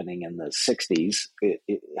was happening in the 60s,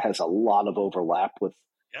 it has a lot of overlap with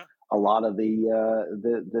a lot of the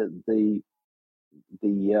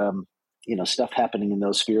stuff happening in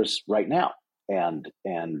those spheres right now. And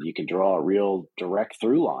you can draw a real direct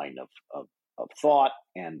through line of thought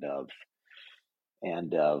and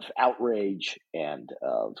of outrage and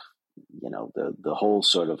of the whole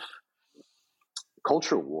sort of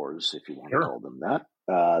culture wars, if you want to call them that,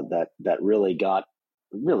 that really got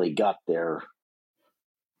their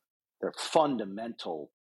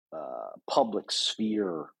fundamental public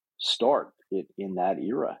sphere start in that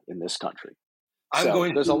era in this country.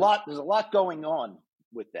 There's a lot going on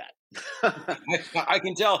with that. I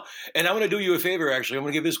can tell. And I'm going to do you a favor, actually. I'm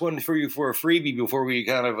going to give this one for you for a freebie before we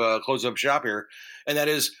kind of close up shop here. And that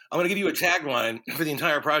is, I'm going to give you a tagline for the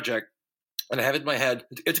entire project. And I have it in my head.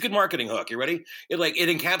 It's a good marketing hook. You ready? It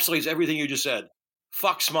encapsulates everything you just said.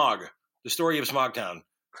 Fuck smog. The story of Smogtown.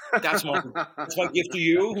 That's my gift to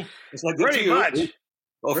you. It's my gift to you. Much.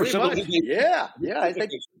 Oh, for some yeah. I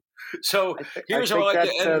think so. Here's how I like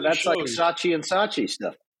to end that's the like Saatchi and Saatchi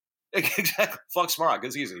stuff. Exactly. Fuck smog.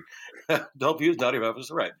 It's easy. Don't use naughty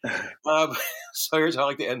weapons. Right. So here's how I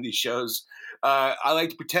like to end these shows. I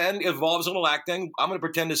like to pretend. It involves a little acting. I'm going to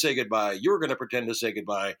pretend to say goodbye. You're going to pretend to say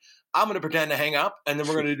goodbye. I'm going to pretend to hang up, and then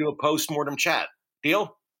we're going to do a post-mortem chat.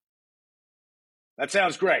 Deal? That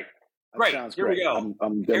sounds great. Here we go.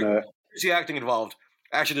 I'm gonna. Here's the acting involved.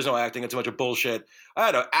 Actually, there's no acting. It's a bunch of bullshit. I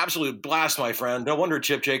had an absolute blast, my friend. No wonder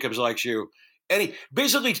Chip Jacobs likes you.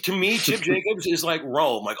 Basically, to me, Chip Jacobs is like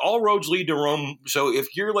Rome. Like, all roads lead to Rome. So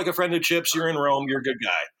if you're like a friend of Chip's, you're in Rome, you're a good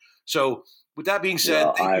guy. So with that being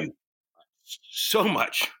said, thank you so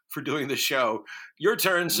much for doing the show. Your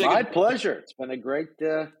turn. My pleasure. It's been a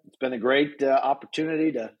great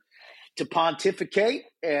opportunity to pontificate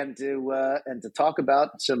and to talk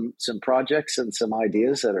about some projects and some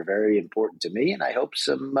ideas that are very important to me. And I hope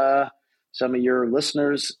some of your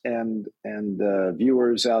listeners and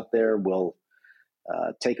viewers out there will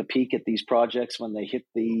take a peek at these projects when they hit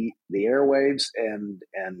the airwaves and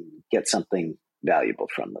get something valuable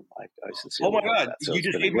from them. I sincerely hope that. So you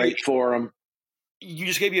just gave me a great forum. You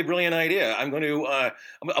just gave me a brilliant idea. I'm going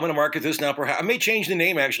to market this now. Perhaps I may change the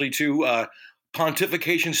name actually to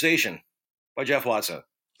Pontification Station by Jeff Watson.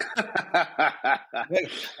 I kind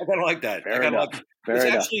of like that.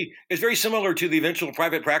 It's very similar to the eventual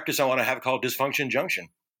private practice I want to have called Dysfunction Junction.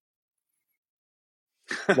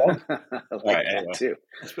 All right, anyway. Too.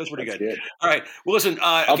 That's pretty good. All right. Well, listen.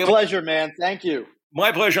 A pleasure, man. Thank you.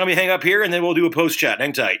 My pleasure. Let me hang up here, and then we'll do a post chat.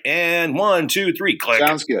 Hang tight. And 1, 2, 3, click.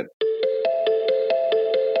 Sounds good.